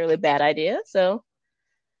necessarily a bad idea. So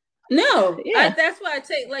no, that's why I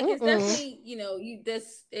take like it's definitely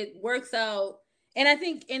it works out, and I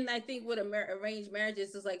think with arranged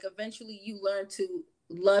marriages is like eventually you learn to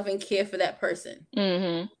love and care for that person.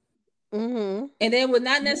 And then would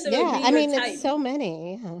not necessarily be your type. It's so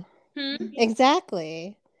many. Yeah.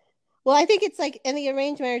 Exactly. Well, I think it's like in the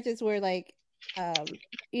arranged marriages where like,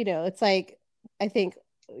 it's like, I think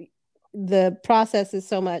the process is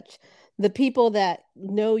so much, the people that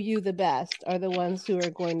know you the best are the ones who are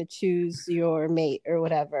going to choose your mate or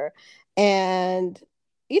whatever. And,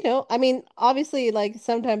 obviously like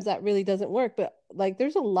sometimes that really doesn't work, but like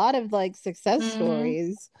there's a lot of like success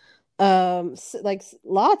stories. Like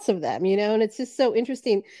lots of them, and it's just so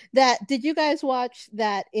interesting. Did you guys watch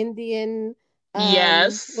that Indian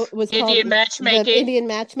yes, what was Indian matchmaking? The Indian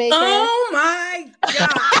Matchmaker. Oh my god.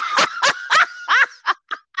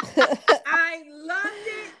 I loved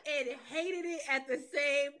it and hated it at the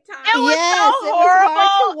same time. It was Yes, so it was hard to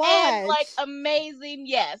horrible and like watch. amazing.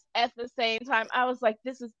 Yes, at the same time, I was like,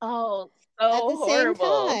 "This is At so the same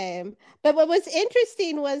horrible." time. But what was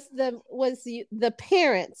interesting was the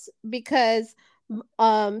parents, because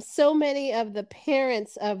so many of the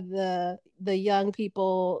parents of the young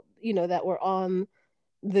people, that were on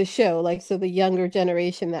the show, like, so the younger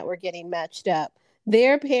generation that were getting matched up,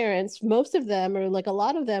 their parents, most of them, or like a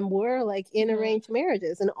lot of them, were like in arranged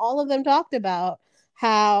marriages, and all of them talked about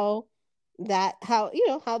how how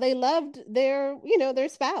they loved their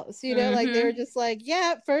spouse, like they were just like,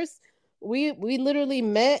 yeah, at first we literally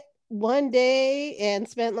met one day and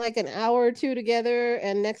spent like an hour or two together,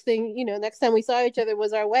 and next time we saw each other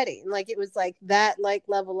was our wedding. Like, it was like that, like,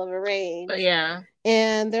 level of But arrange. yeah,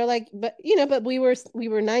 And they're like, but we were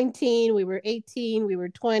 19, we were 18, we were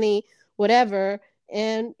 20, whatever.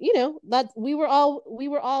 And that we were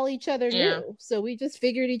all each other yeah, knew, so we just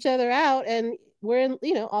figured each other out, and we're in,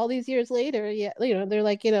 all these years later, yeah, they're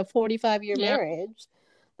like in a 45-year yeah. marriage.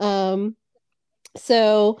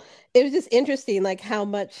 So it was just interesting, like, how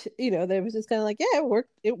much, there was just kind of like, yeah,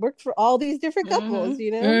 it worked for all these different couples.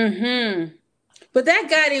 But that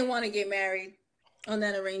guy didn't want to get married on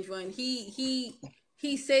that arranged one. He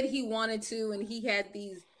said he wanted to, and he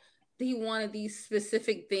wanted these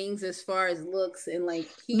specific things as far as looks, and like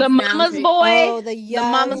The mama's boy. The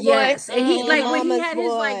mama's boy. Yes, and he, Mhm. like, when he mama's had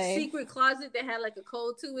his like boy. secret closet that had like a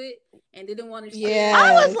code to it and didn't want to share. Yes.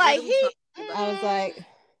 I was like, I was like,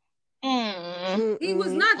 he was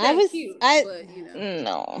mm-mm. not that cute, but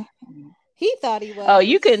no. He thought he was. Oh,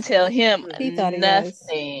 you couldn't tell him He thought he was.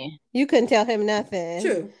 nothing. You couldn't tell him nothing.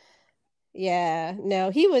 True. Yeah, no,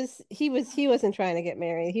 he wasn't trying to get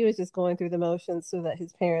married. He was just going through the motions so that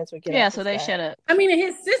his parents would get Yeah, off so his they back. shut up. I mean,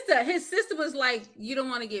 his sister was like, "You don't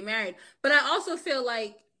want to get married," but I also feel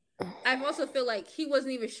like he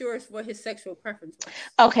wasn't even sure what his sexual preference was.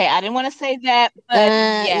 Okay, I didn't want to say that, but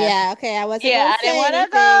yes. Yeah, okay, I wasn't Yeah, gonna I didn't say want to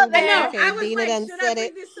anything. go but there. okay, I was Dina like, done should I said bring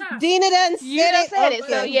it. this up? Dina done You said done it. said it.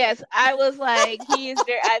 So Okay. yes, I was like,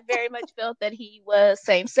 I very much felt that he was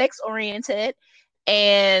same-sex oriented,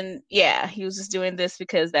 and yeah, he was just doing this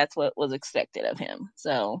because that's what was expected of him.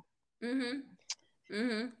 So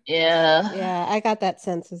Yeah, I got that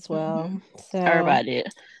sense as well. So everybody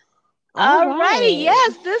did. all Alrighty, right.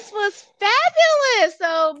 yes, this was fabulous.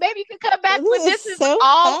 So maybe you can come back when this is so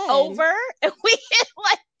all fun. over, and we can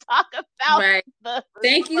like talk about the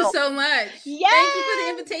Thank you results. so much. Yes, thank you for the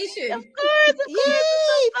invitation. Of course.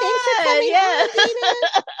 Yay! Thanks for coming on,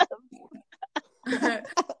 Dina.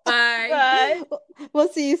 Bye. Bye. We'll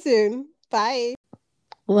see you soon. Bye.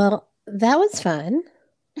 Well, that was fun.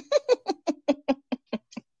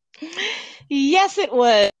 Yes, it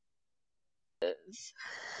was.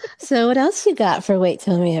 So what else you got for Wait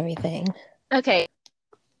Tell Me Everything? Okay.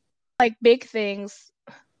 Like big things,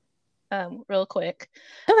 real quick.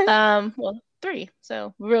 Okay. Well, 3,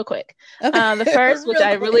 so real quick. Okay. The first, which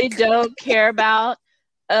I really don't care about,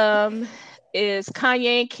 is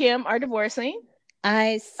Kanye and Kim are divorcing.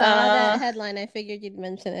 I saw that headline. I figured you'd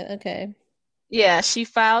mention it. Okay. Yeah, she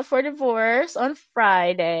filed for divorce on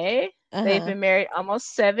Friday. They've been married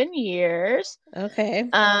almost 7 years. Okay.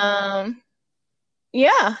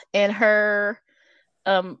 Yeah, and her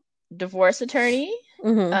divorce attorney,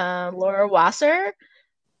 Laura Wasser,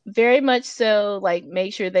 very much so, like,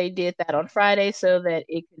 make sure they did that on Friday so that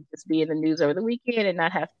it could just be in the news over the weekend and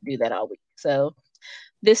not have to do that all week. So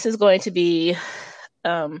this is going to be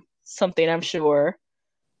something I'm sure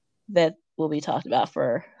that will be talked about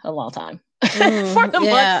for a long time. For the months to come.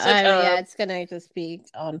 Yeah, it's gonna just be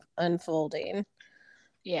unfolding.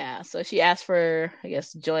 Yeah, so she asked for, I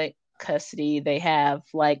guess, joint custody. They have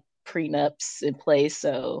like prenups in place,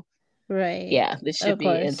 so right. Yeah, this should be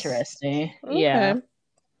interesting. Okay. Yeah.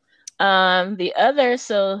 The other,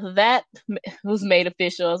 so that was made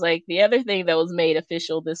official. I was like, the other thing that was made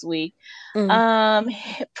official this week,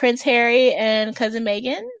 Prince Harry and cousin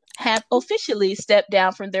Meghan have officially stepped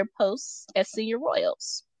down from their posts as senior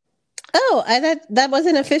royals. Oh, I thought that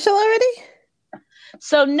wasn't official already?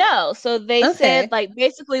 So no, so they said, like,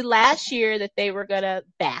 basically last year that they were gonna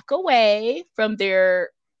back away from their,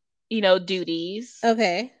 duties.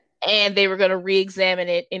 Okay. And they were gonna re-examine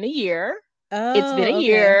it in a year. Oh, it's been a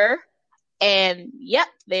year, and yep,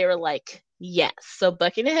 they were like, yes. So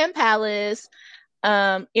Buckingham Palace,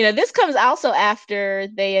 this comes also after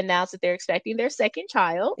they announced that they're expecting their second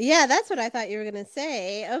child. Yeah, that's what I thought you were gonna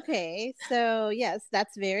say. Okay, so yes,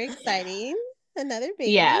 that's very exciting. Another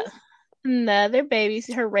baby. Yeah. Another baby,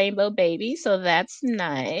 her rainbow baby, so that's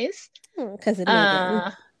nice. Cousin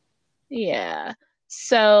Meghan. Yeah.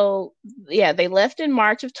 So, yeah, they left in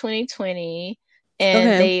March of 2020,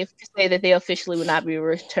 and they say that they officially will not be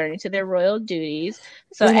returning to their royal duties.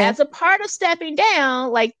 So as a part of stepping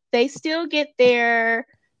down, like they still get their,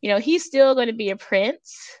 he's still going to be a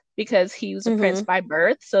prince because he was a prince by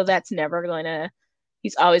birth. So that's never going to,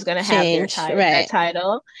 he's always going to have their that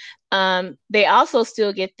title. They also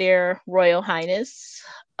still get their Royal Highness,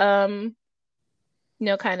 kind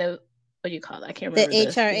of, what do you call that? I can't remember.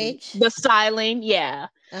 The HRH? The styling, yeah.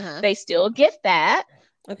 They still get that.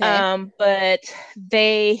 But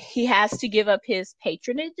he has to give up his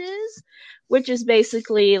patronages, which is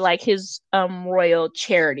basically like his royal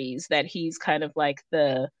charities that he's kind of like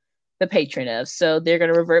the patron of. So they're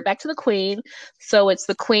going to revert back to the Queen. So it's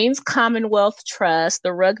the Queen's Commonwealth Trust,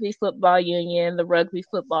 the Rugby Football Union, the Rugby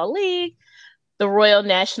Football League, the Royal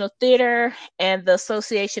National Theatre, and the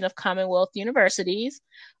Association of Commonwealth Universities.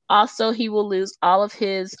 Also, he will lose all of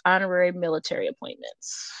his honorary military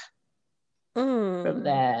appointments from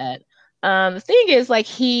that. The thing is, like,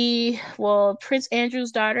 Prince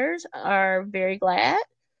Andrew's daughters are very glad,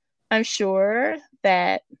 I'm sure,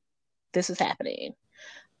 that this is happening.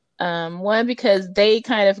 One, because they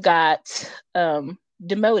kind of got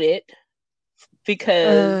demoted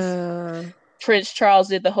because Prince Charles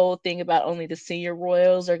did the whole thing about only the senior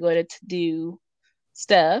royals are going to do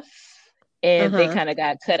stuff, and they kind of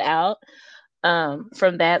got cut out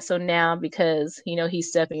from that. So now, because he's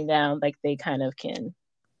stepping down, like they kind of can,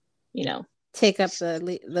 take up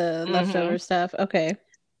the leftover stuff. Okay,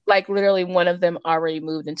 like literally, one of them already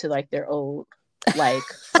moved into like their old like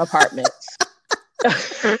apartments.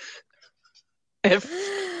 If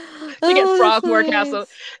you get Frogmore Castle,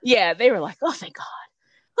 yeah, they were like, oh, thank God.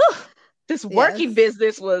 Whew. This working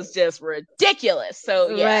business was just ridiculous. So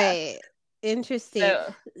yeah, right. Interesting.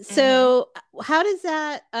 So how does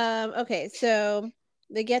that? Okay, so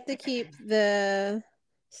they get to keep the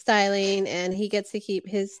styling, and he gets to keep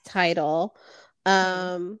his title.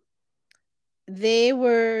 They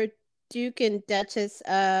were Duke and Duchess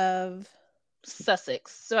of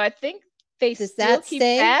Sussex. So I think they still keep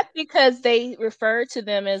that because they refer to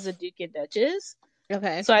them as a Duke and Duchess.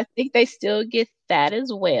 Okay. So I think they still get that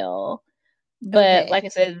as well. But like I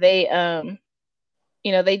said, they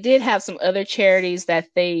they did have some other charities that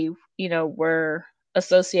they, were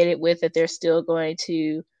associated with that they're still going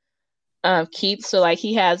to keep. So like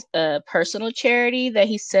he has a personal charity that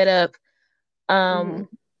he set up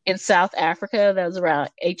in South Africa that was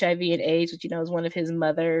around HIV and AIDS, which is one of his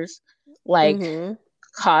mother's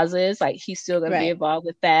causes. Like he's still going to be involved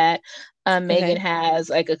with that. Meghan has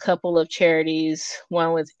like a couple of charities,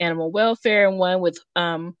 one with animal welfare and one with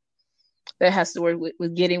that has to work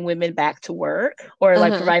with getting women back to work or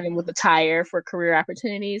like providing them with attire for career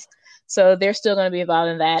opportunities. So they're still going to be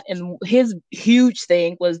involved in that. And his huge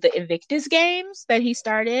thing was the Invictus Games that he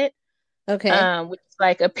started. Which is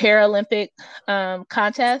like a Paralympic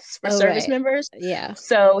contest for service members. Yeah.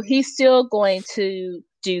 So he's still going to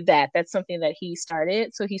do that. That's something that he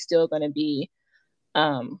started. So he's still going to be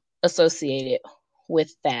associated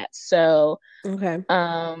with that. So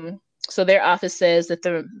so their office says that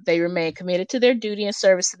they remain committed to their duty and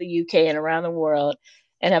service to the UK and around the world,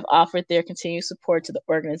 and have offered their continued support to the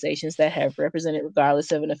organizations that have represented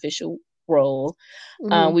regardless of an official role.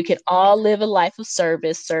 We can all live a life of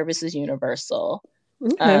service. Service is universal.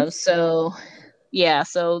 So yeah,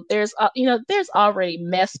 so there's there's already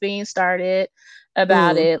mess being started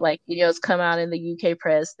about it. Like, it's come out in the UK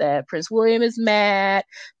press that Prince William is mad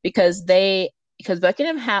because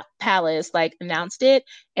Buckingham Palace like announced it,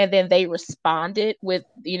 and then they responded with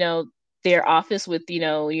their office with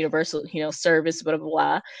universal service, blah blah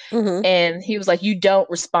blah. And he was like, you don't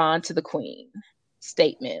respond to the Queen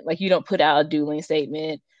statement, like you don't put out a dueling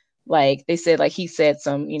statement. Like they said, like he said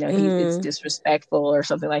some it's disrespectful or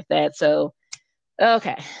something like that. So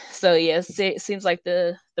so yes, it seems like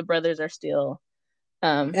the brothers are still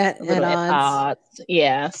at odds.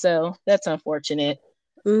 Yeah, so that's unfortunate.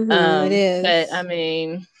 It is. But I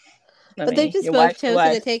mean, they've just both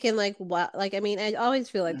chosen to take in like what, like, I mean, I always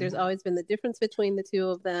feel like there's always been the difference between the two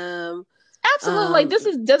of them. Absolutely. Like this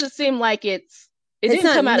doesn't seem like it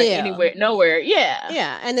didn't come out of nowhere.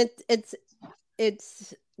 Yeah, and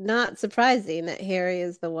it's not surprising that Harry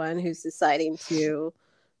is the one who's deciding to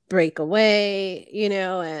break away,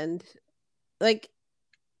 and like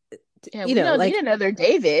we don't need another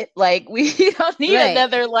David. Like we don't need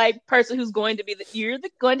another like person who's going to be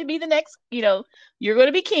going to be the next, you're going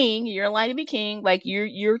to be king, you're in line to be king, like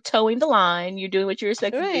you're towing the line, you're doing what you're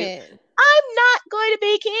expected to do. I'm not going to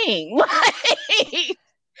be king. Like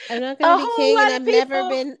I'm not going to be king, and I've never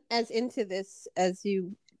been as into this as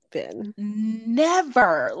you've been.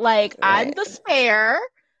 Never. Like I'm the spare.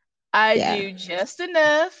 I Yeah. do just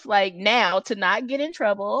enough, like now, to not get in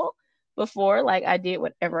trouble. Before, like I did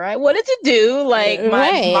whatever I wanted to do. Like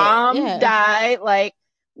my Right. mom Yeah. died, like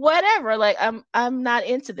whatever. Like I'm not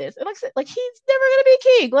into this. And like I said, like he's never gonna be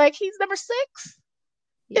king. Like he's number 6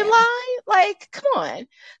 in Yeah. line. Like, come on.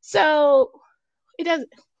 So it doesn't.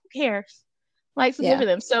 Who cares? Like, so good Yeah. for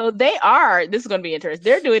them. So they are. This is gonna be interesting.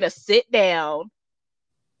 They're doing a sit down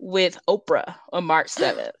with Oprah on March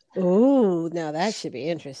 7th. Ooh, now that should be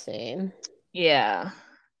interesting. Yeah.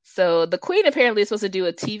 So the Queen apparently is supposed to do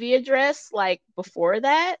a TV address like before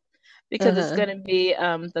that because it's going to be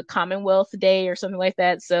the Commonwealth Day or something like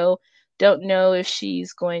that. So don't know if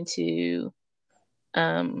she's going to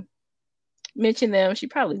mention them. She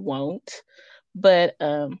probably won't. But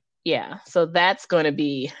yeah, so that's going to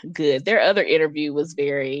be good. Their other interview was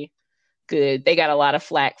very good. They got a lot of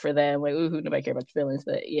flack for them. Like, ooh, nobody care about your feelings,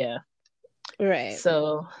 but yeah. Right.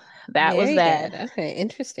 So that was Very that. good. Okay,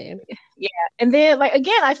 interesting. Yeah. And then like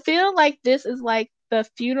again, I feel like this is like the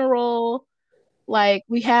funeral, like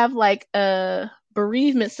we have like a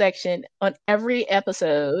bereavement section on every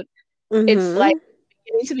episode. It's like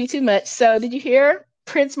getting to be too much. So did you hear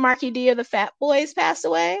Prince Marky D of the Fat Boys passed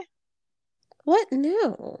away? What?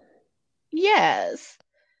 No. Yes.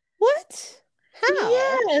 What? How?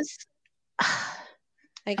 Yes.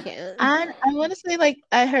 I can't. I want to say like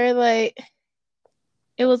I heard like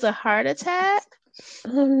it was a heart attack.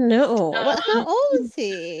 Oh no. How old is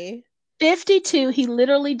he? 52. He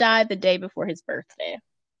literally died the day before his birthday.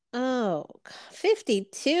 Oh,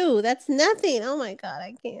 52. That's nothing. Oh my God,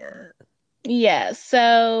 I can't. Yeah.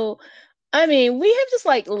 So I mean, we have just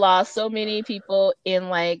like lost so many people in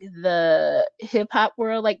like the hip hop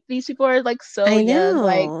world. Like these people are like so I young.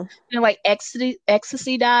 Like know. like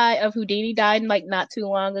Ecstasy died of Houdini died like not too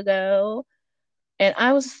long ago, and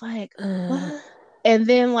I was just like, what? And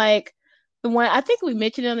then like the one I think we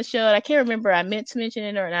mentioned it on the show, and I can't remember. I meant to mention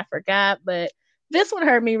it or and I forgot, but this one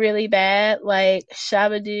hurt me really bad. Like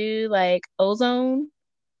Shabba-Doo, like Ozone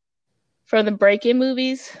from the Break-In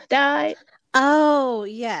movies died. Oh,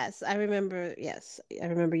 yes. I remember. Yes. I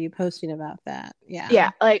remember you posting about that. Yeah.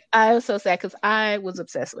 Yeah, like I was so sad because I was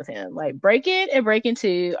obsessed with him. Like Break-In and Break-In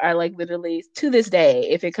 2 are like literally to this day,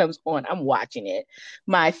 if it comes on, I'm watching it.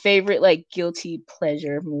 My favorite like guilty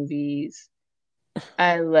pleasure movies.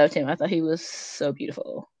 I loved him. I thought he was so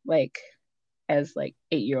beautiful. Like as like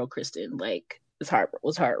 8-year-old Kristen, like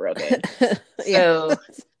was heartbroken. Yeah. So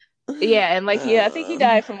yeah, and like yeah, I think he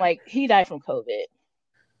died from COVID.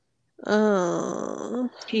 Oh.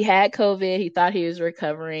 He had COVID. He thought he was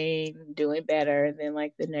recovering, doing better, and then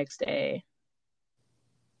like the next day,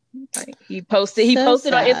 like he posted So on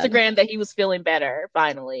sad. Instagram that he was feeling better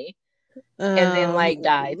finally, and then like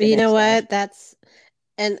died the You know next day. what? That's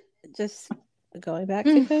and just going back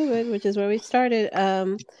to COVID, which is where we started.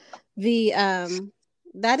 The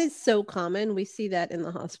that is so common. We see that in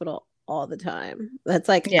the hospital all the time. That's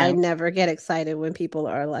like Yeah. I never get excited when people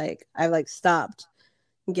are like I like stopped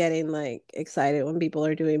getting like excited when people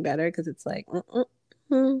are doing better because it's like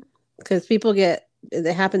because people get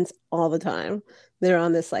it happens all the time. They're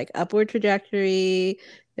on this like upward trajectory.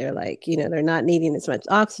 They're like, you know, they're not needing as much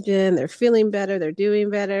oxygen. They're feeling better. They're doing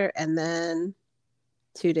better. And then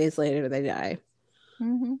 2 days later, they die.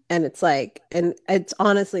 Mm-hmm. And it's like, and it's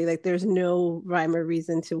honestly like there's no rhyme or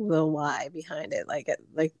reason to the why behind it. Like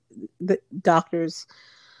the doctors,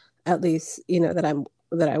 at least, you know, that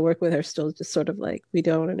I work with are still just sort of like, we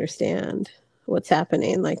don't understand what's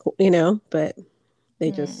happening. Like, you know, but they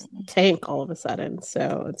just tank all of a sudden.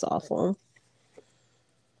 So it's awful.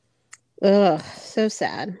 Ugh, so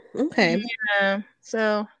sad. Okay. Yeah.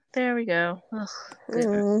 So there we go.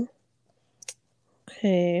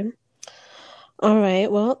 Okay. All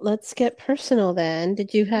right. Well, let's get personal then.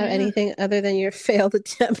 Did you have anything other than your failed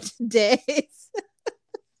attempt days?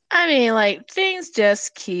 I mean, like things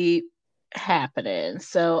just keep happening.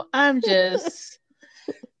 So I'm just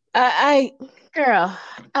girl,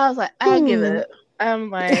 I was like, I give it. I'm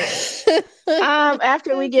like,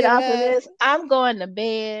 after we get off of this, I'm going to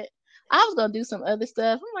bed. I was gonna do some other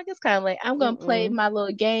stuff. I'm like, it's kind of late. I'm gonna play my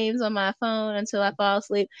little games on my phone until I fall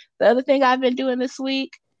asleep. The other thing I've been doing this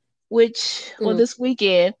week, this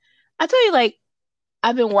weekend, I tell you, like,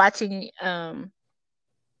 I've been watching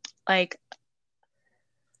like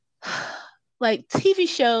like TV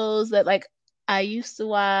shows that like I used to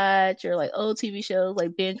watch or like old TV shows,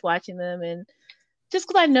 like binge watching them and just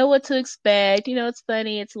because I know what to expect, you know, it's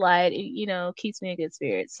funny, it's light, it, you know, keeps me in good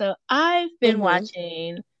spirits. So I've been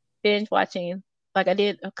binge watching, like I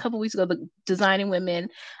did a couple weeks ago, the Designing Women.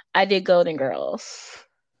 I did Golden Girls.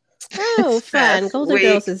 Oh, fun. Golden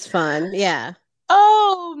Girls is fun. Yeah.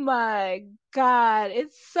 Oh my God.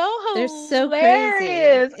 It's so They're so crazy.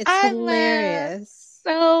 hilarious. It's I laughed. hilarious.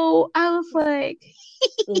 So I was like,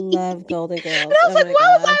 Love Golden and Girls. I was Oh like, my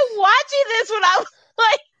why was gosh. I watching this when I was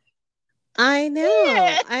like, I know.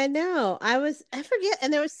 yeah. I know. I forget.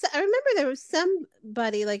 And I remember there was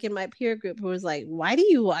somebody like in my peer group who was like, why do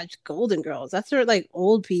you watch Golden Girls? That's for like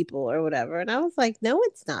old people or whatever. And I was like, no,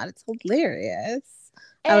 it's not. It's hilarious.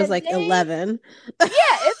 I was And like they 11. Yeah,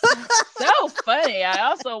 it's so funny. I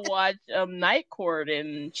also watch Night Court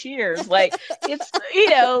and Cheers. Like it's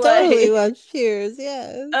Totally watch Cheers,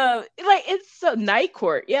 yes. like it's so Night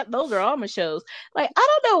Court. Yeah, those are all my shows. Like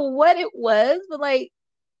I don't know what it was, but like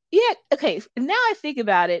yeah, okay. Now I think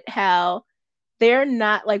about it, how they're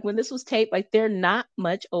not like when this was taped, like they're not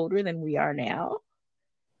much older than we are now.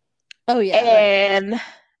 Oh yeah, right. And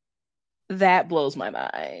that blows my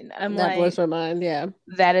mind. I'm That like, blows my mind, yeah.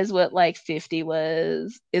 that is what like 50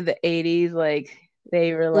 was in the 80s. Like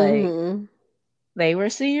they were like Mm-hmm. they were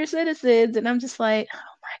senior citizens, and I'm just like, oh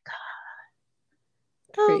my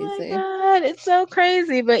God, oh my Crazy. God, it's so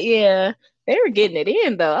crazy. But yeah, they were getting it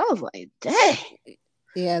in though. I was like, dang.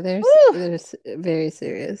 Yeah, they're very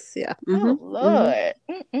serious. Yeah. Oh Mm-hmm. Mm-hmm. Lord.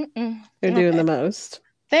 Mm-mm-mm. They're doing the most.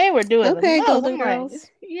 They were doing the Okay, most. Golden I'm like, Girls.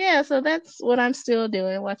 yeah, so that's what I'm still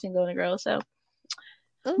doing, watching Golden Girls. So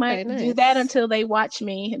Okay, might do that nice. until they watch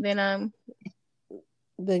me, and then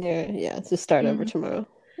Then to start over tomorrow.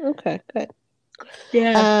 Okay, good.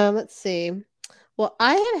 yeah. Let's see. Well,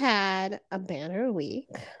 I have had a banner week.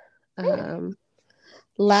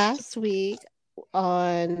 Last week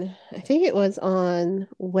I think it was on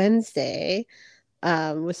Wednesday,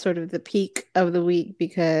 was sort of the peak of the week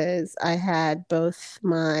because I had both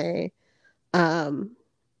my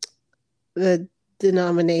the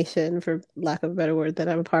denomination, for lack of a better word, that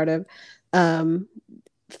I'm a part of,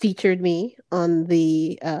 featured me on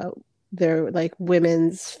their like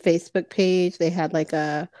women's Facebook page. They had like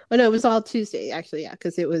it was all Tuesday actually, yeah,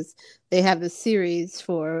 because they have this series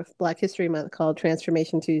for Black History Month called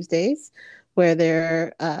Transformation Tuesdays, where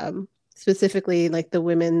they're specifically like the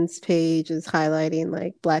women's page is highlighting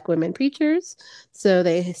like Black women preachers. So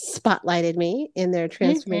they spotlighted me in their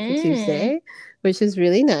Transformation Tuesday, which is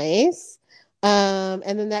really nice. And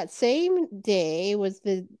then that same day was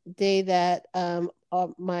the day that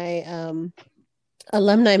my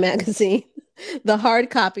alumni magazine, the hard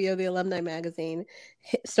copy of the alumni magazine,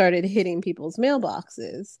 started hitting people's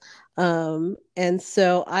mailboxes. And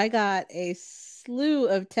so I got a slew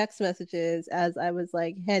of text messages as I was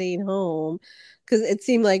like heading home, because it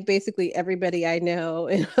seemed like basically everybody I know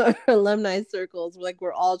in our alumni circles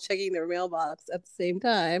we're all checking their mailbox at the same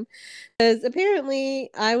time, because apparently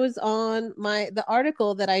I was on the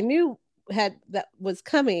article that I knew that was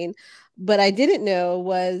coming, but I didn't know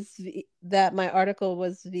was that my article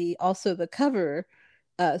was also the cover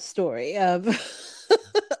story of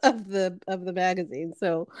of the magazine.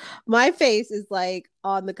 So my face is like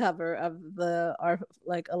on the cover of our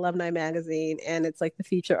like alumni magazine, and it's like the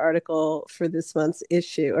feature article for this month's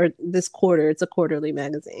issue, or this quarter. It's a quarterly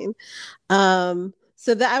magazine.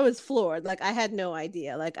 So that I was floored. Like I had no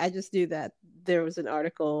idea. Like I just knew that there was an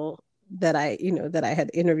article that that I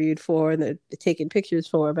had interviewed for and taken pictures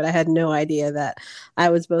for, but I had no idea that I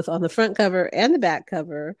was both on the front cover and the back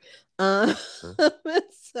cover.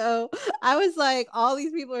 So I was like, all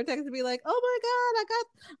these people are texting me like, "Oh my God,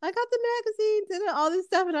 I got the magazines and all this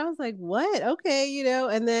stuff," and I was like, "What? Okay,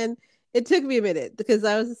 And then it took me a minute because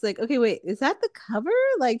I was just like, okay, wait, is that the cover?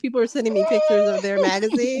 Like people are sending me pictures of their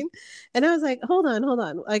magazine. And I was like, hold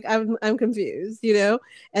on. Like I'm confused,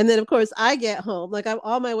 And then of course I get home, like I'm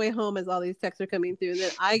on my way home as all these texts are coming through. And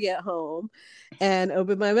then I get home and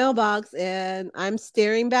open my mailbox and I'm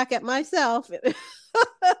staring back at myself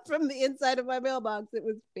from the inside of my mailbox. It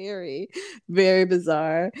was very, very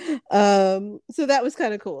bizarre. So that was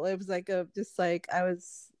kind of cool. It was like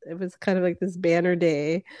it was kind of like this banner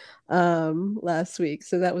day last week.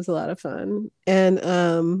 So that was a lot of fun.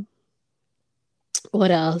 And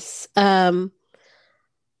what else? And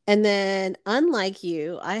then unlike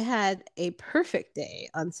you, I had a perfect day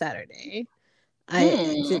on Saturday.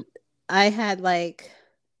 I had like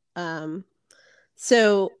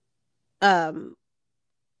so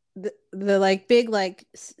the like big like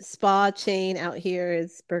spa chain out here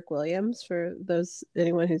is Burke Williams, for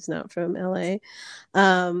anyone who's not from LA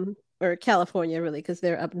or California really, because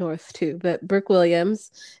they're up north too, but Burke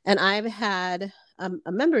Williams. And I've had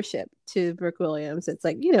a membership to Burke Williams. It's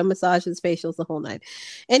like massages, facials, the whole nine.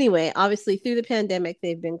 Anyway, obviously through the pandemic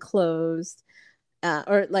they've been closed.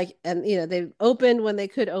 or like, and they opened when they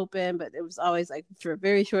could open, but it was always like for a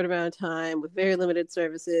very short amount of time with very limited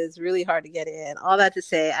services, really hard to get in. All that to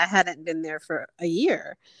say, I hadn't been there for a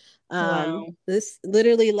year. Wow. This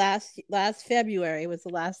literally last February was the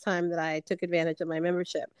last time that I took advantage of my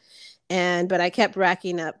membership, but I kept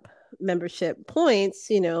racking up membership points,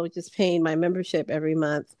 just paying my membership every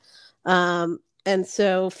month. And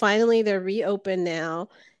so finally they're reopened now.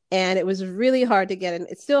 And it was really hard to get in.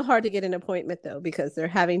 It's still hard to get an appointment though, because they're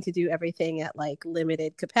having to do everything at like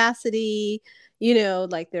limited capacity,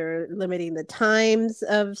 like they're limiting the times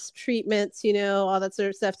of treatments, all that sort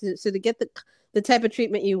of stuff. So to get the type of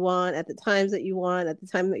treatment you want at the times that you want, at the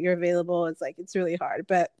time that you're available, it's really hard.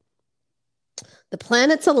 But the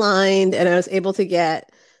planets aligned and I was able to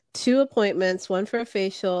get 2 appointments, one for a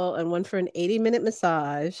facial and one for an 80-minute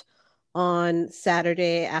massage on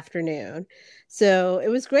Saturday afternoon. So it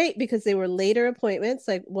was great because they were later appointments.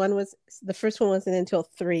 Like the first one wasn't until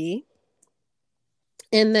 3.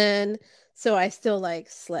 And then, so I still like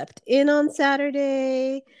slept in on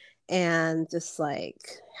Saturday and just like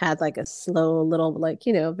had like a slow little, like,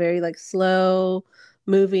 very like slow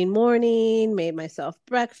moving morning, made myself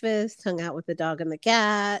breakfast, hung out with the dog and the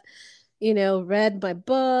cat, read my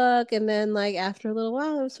book. And then like after a little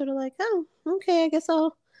while, I was sort of like, oh, okay, I guess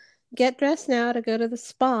I'll get dressed now to go to the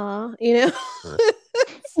spa,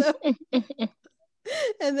 So,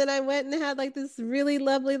 and then I went and had like this really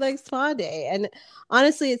lovely like spa day. And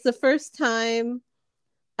honestly, it's the first time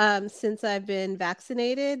since I've been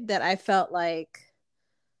vaccinated that I felt like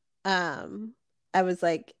I was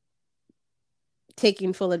like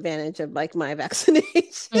taking full advantage of like my vaccination.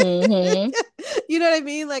 Mm-hmm. You know what I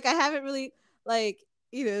mean? Like I haven't really like,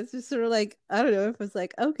 it's just sort of like, I don't know if it's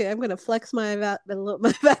like, okay, I'm going to flex my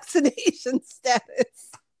vaccination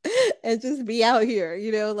status and just be out here,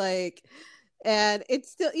 like, and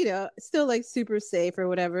it's still, still like super safe or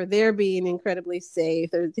whatever. They're being incredibly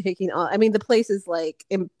safe. They're taking the place is like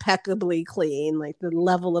impeccably clean. Like the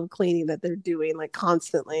level of cleaning that they're doing like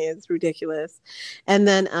constantly is ridiculous. And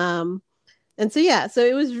then, and so, yeah, so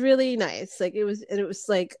it was really nice. Like it was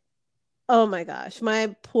like, oh my gosh,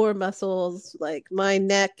 my poor muscles, like my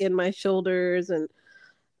neck and my shoulders and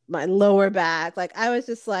my lower back. Like I was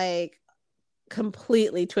just like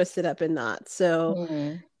completely twisted up in knots.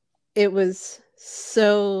 So it was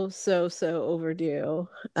so overdue.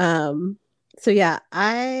 So yeah,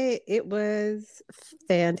 it was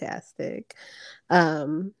fantastic.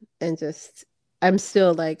 And just, I'm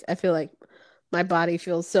still like, I feel like my body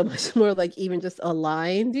feels so much more like even just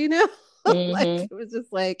aligned, like it was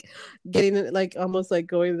just like getting like almost like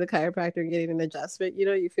going to the chiropractor and getting an adjustment,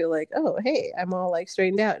 you feel like, oh, hey, I'm all like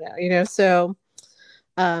straightened out now, so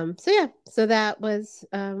yeah, so that was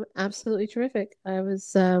absolutely terrific. I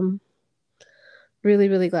was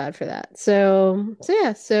really glad for that. So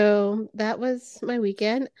yeah, so that was my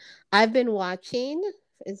weekend. I've been watching,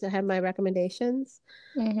 I have my recommendations.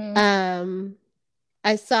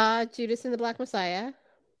 I saw Judas and the Black Messiah.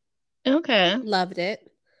 Okay. Loved it.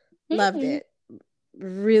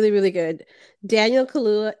 Really good. Daniel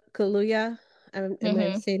Kaluuya. Am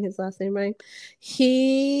I saying his last name right?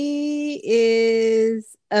 He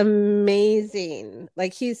is amazing.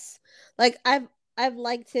 Like he's like I've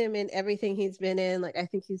liked him in everything he's been in. Like I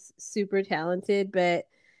think he's super talented, but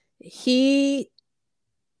he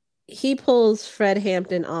pulls Fred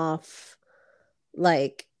Hampton off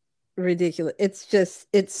like ridiculous.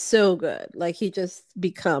 It's so good. Like he just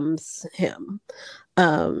becomes him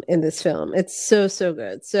in this film. It's so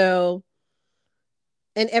good. So,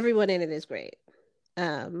 and everyone in it is great.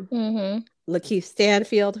 Lakeith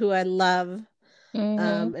Stanfield, who I love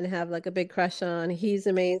and have like a big crush on, he's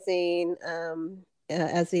amazing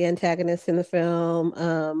as the antagonist in the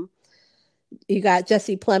film. You got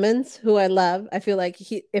Jesse Plemons, who I love. I feel like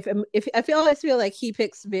always feel like he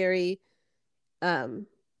picks very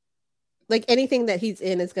like anything that he's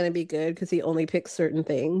in is going to be good because he only picks certain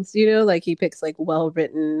things, like he picks like well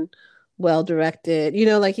written, well directed,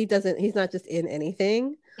 like he's not just in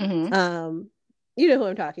anything. You know who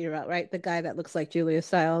I'm talking about, right? The guy that looks like Julia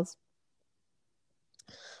Stiles.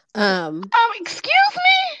 Excuse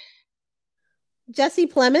me? Jesse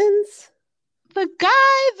Plemons? The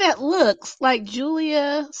guy that looks like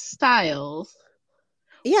Julia Stiles.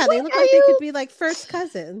 Yeah, they look like they could be like first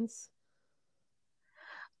cousins.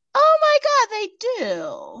 Oh my God, they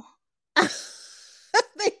do.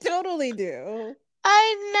 They totally do.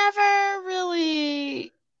 I never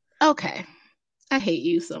really... Okay. I hate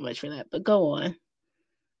you so much for that, but go on.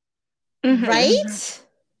 Right?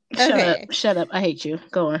 Shut up. I hate you.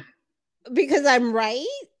 Go on. Because I'm right?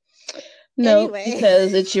 No, anyway.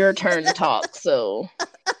 Because it's your turn to talk, so...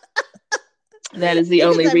 That is the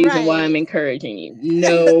only reason why I'm encouraging you.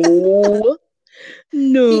 No.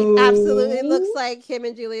 No. He absolutely looks like him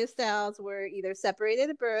and Julia Stiles were either separated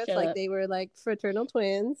at birth, like they were like fraternal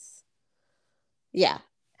twins. Yeah.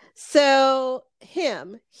 So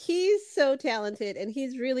he's so talented, and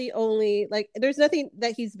he's really only like, there's nothing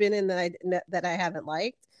that he's been in that I haven't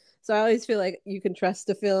liked. So I always feel like you can trust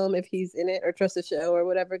a film if he's in it, or trust a show or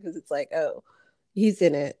whatever, because it's like, oh, he's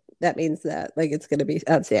in it. That means that like it's going to be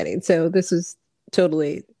outstanding. So this is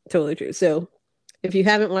totally true. So if you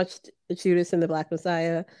haven't watched Judas and the Black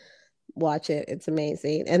Messiah, watch it. It's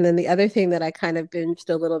amazing. And then the other thing that I kind of binged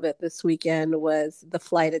a little bit this weekend was The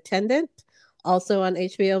Flight Attendant, also on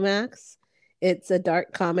HBO Max. It's a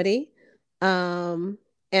dark comedy, and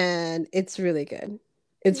it's really good.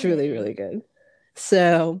 It's really good.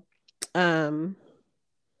 So,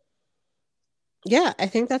 yeah, I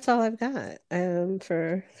think that's all I've got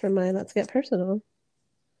for my Let's Get Personal.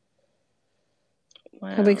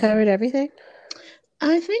 Wow. Have we covered everything?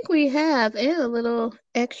 I think we have, and a little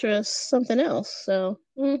extra something else. So,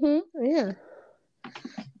 yeah.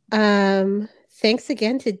 Thanks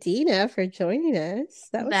again to Dina for joining us.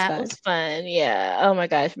 That was fun. Yeah. Oh my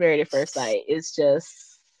gosh, Married at First Sight is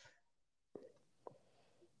just.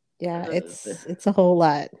 Yeah, it's a whole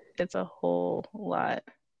lot. It's a whole lot.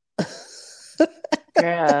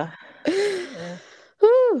 Yeah.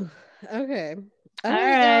 Whew. Okay. All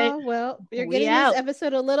right. Y'all. Well, you're getting this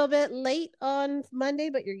episode a little bit late on Monday,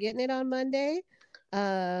 but you're getting it on Monday.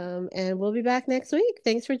 And we'll be back next week.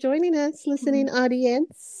 Thanks for joining us, listening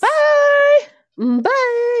audience. Bye.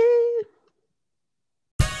 Bye.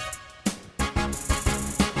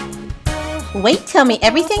 Wait, Tell Me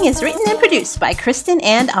Everything is written and produced by Kristen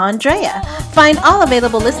and Andrea. Find all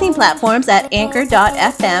available listening platforms at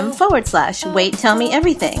anchor.fm/Wait, Tell Me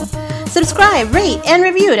Everything. Subscribe, rate, and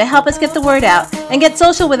review to help us get the word out, and get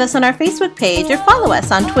social with us on our Facebook page or follow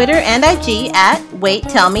us on Twitter and IG at Wait,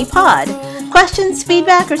 Tell Me Pod. Questions,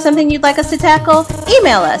 feedback, or something you'd like us to tackle?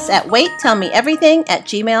 Email us at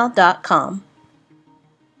waittellmeeverything@gmail.com.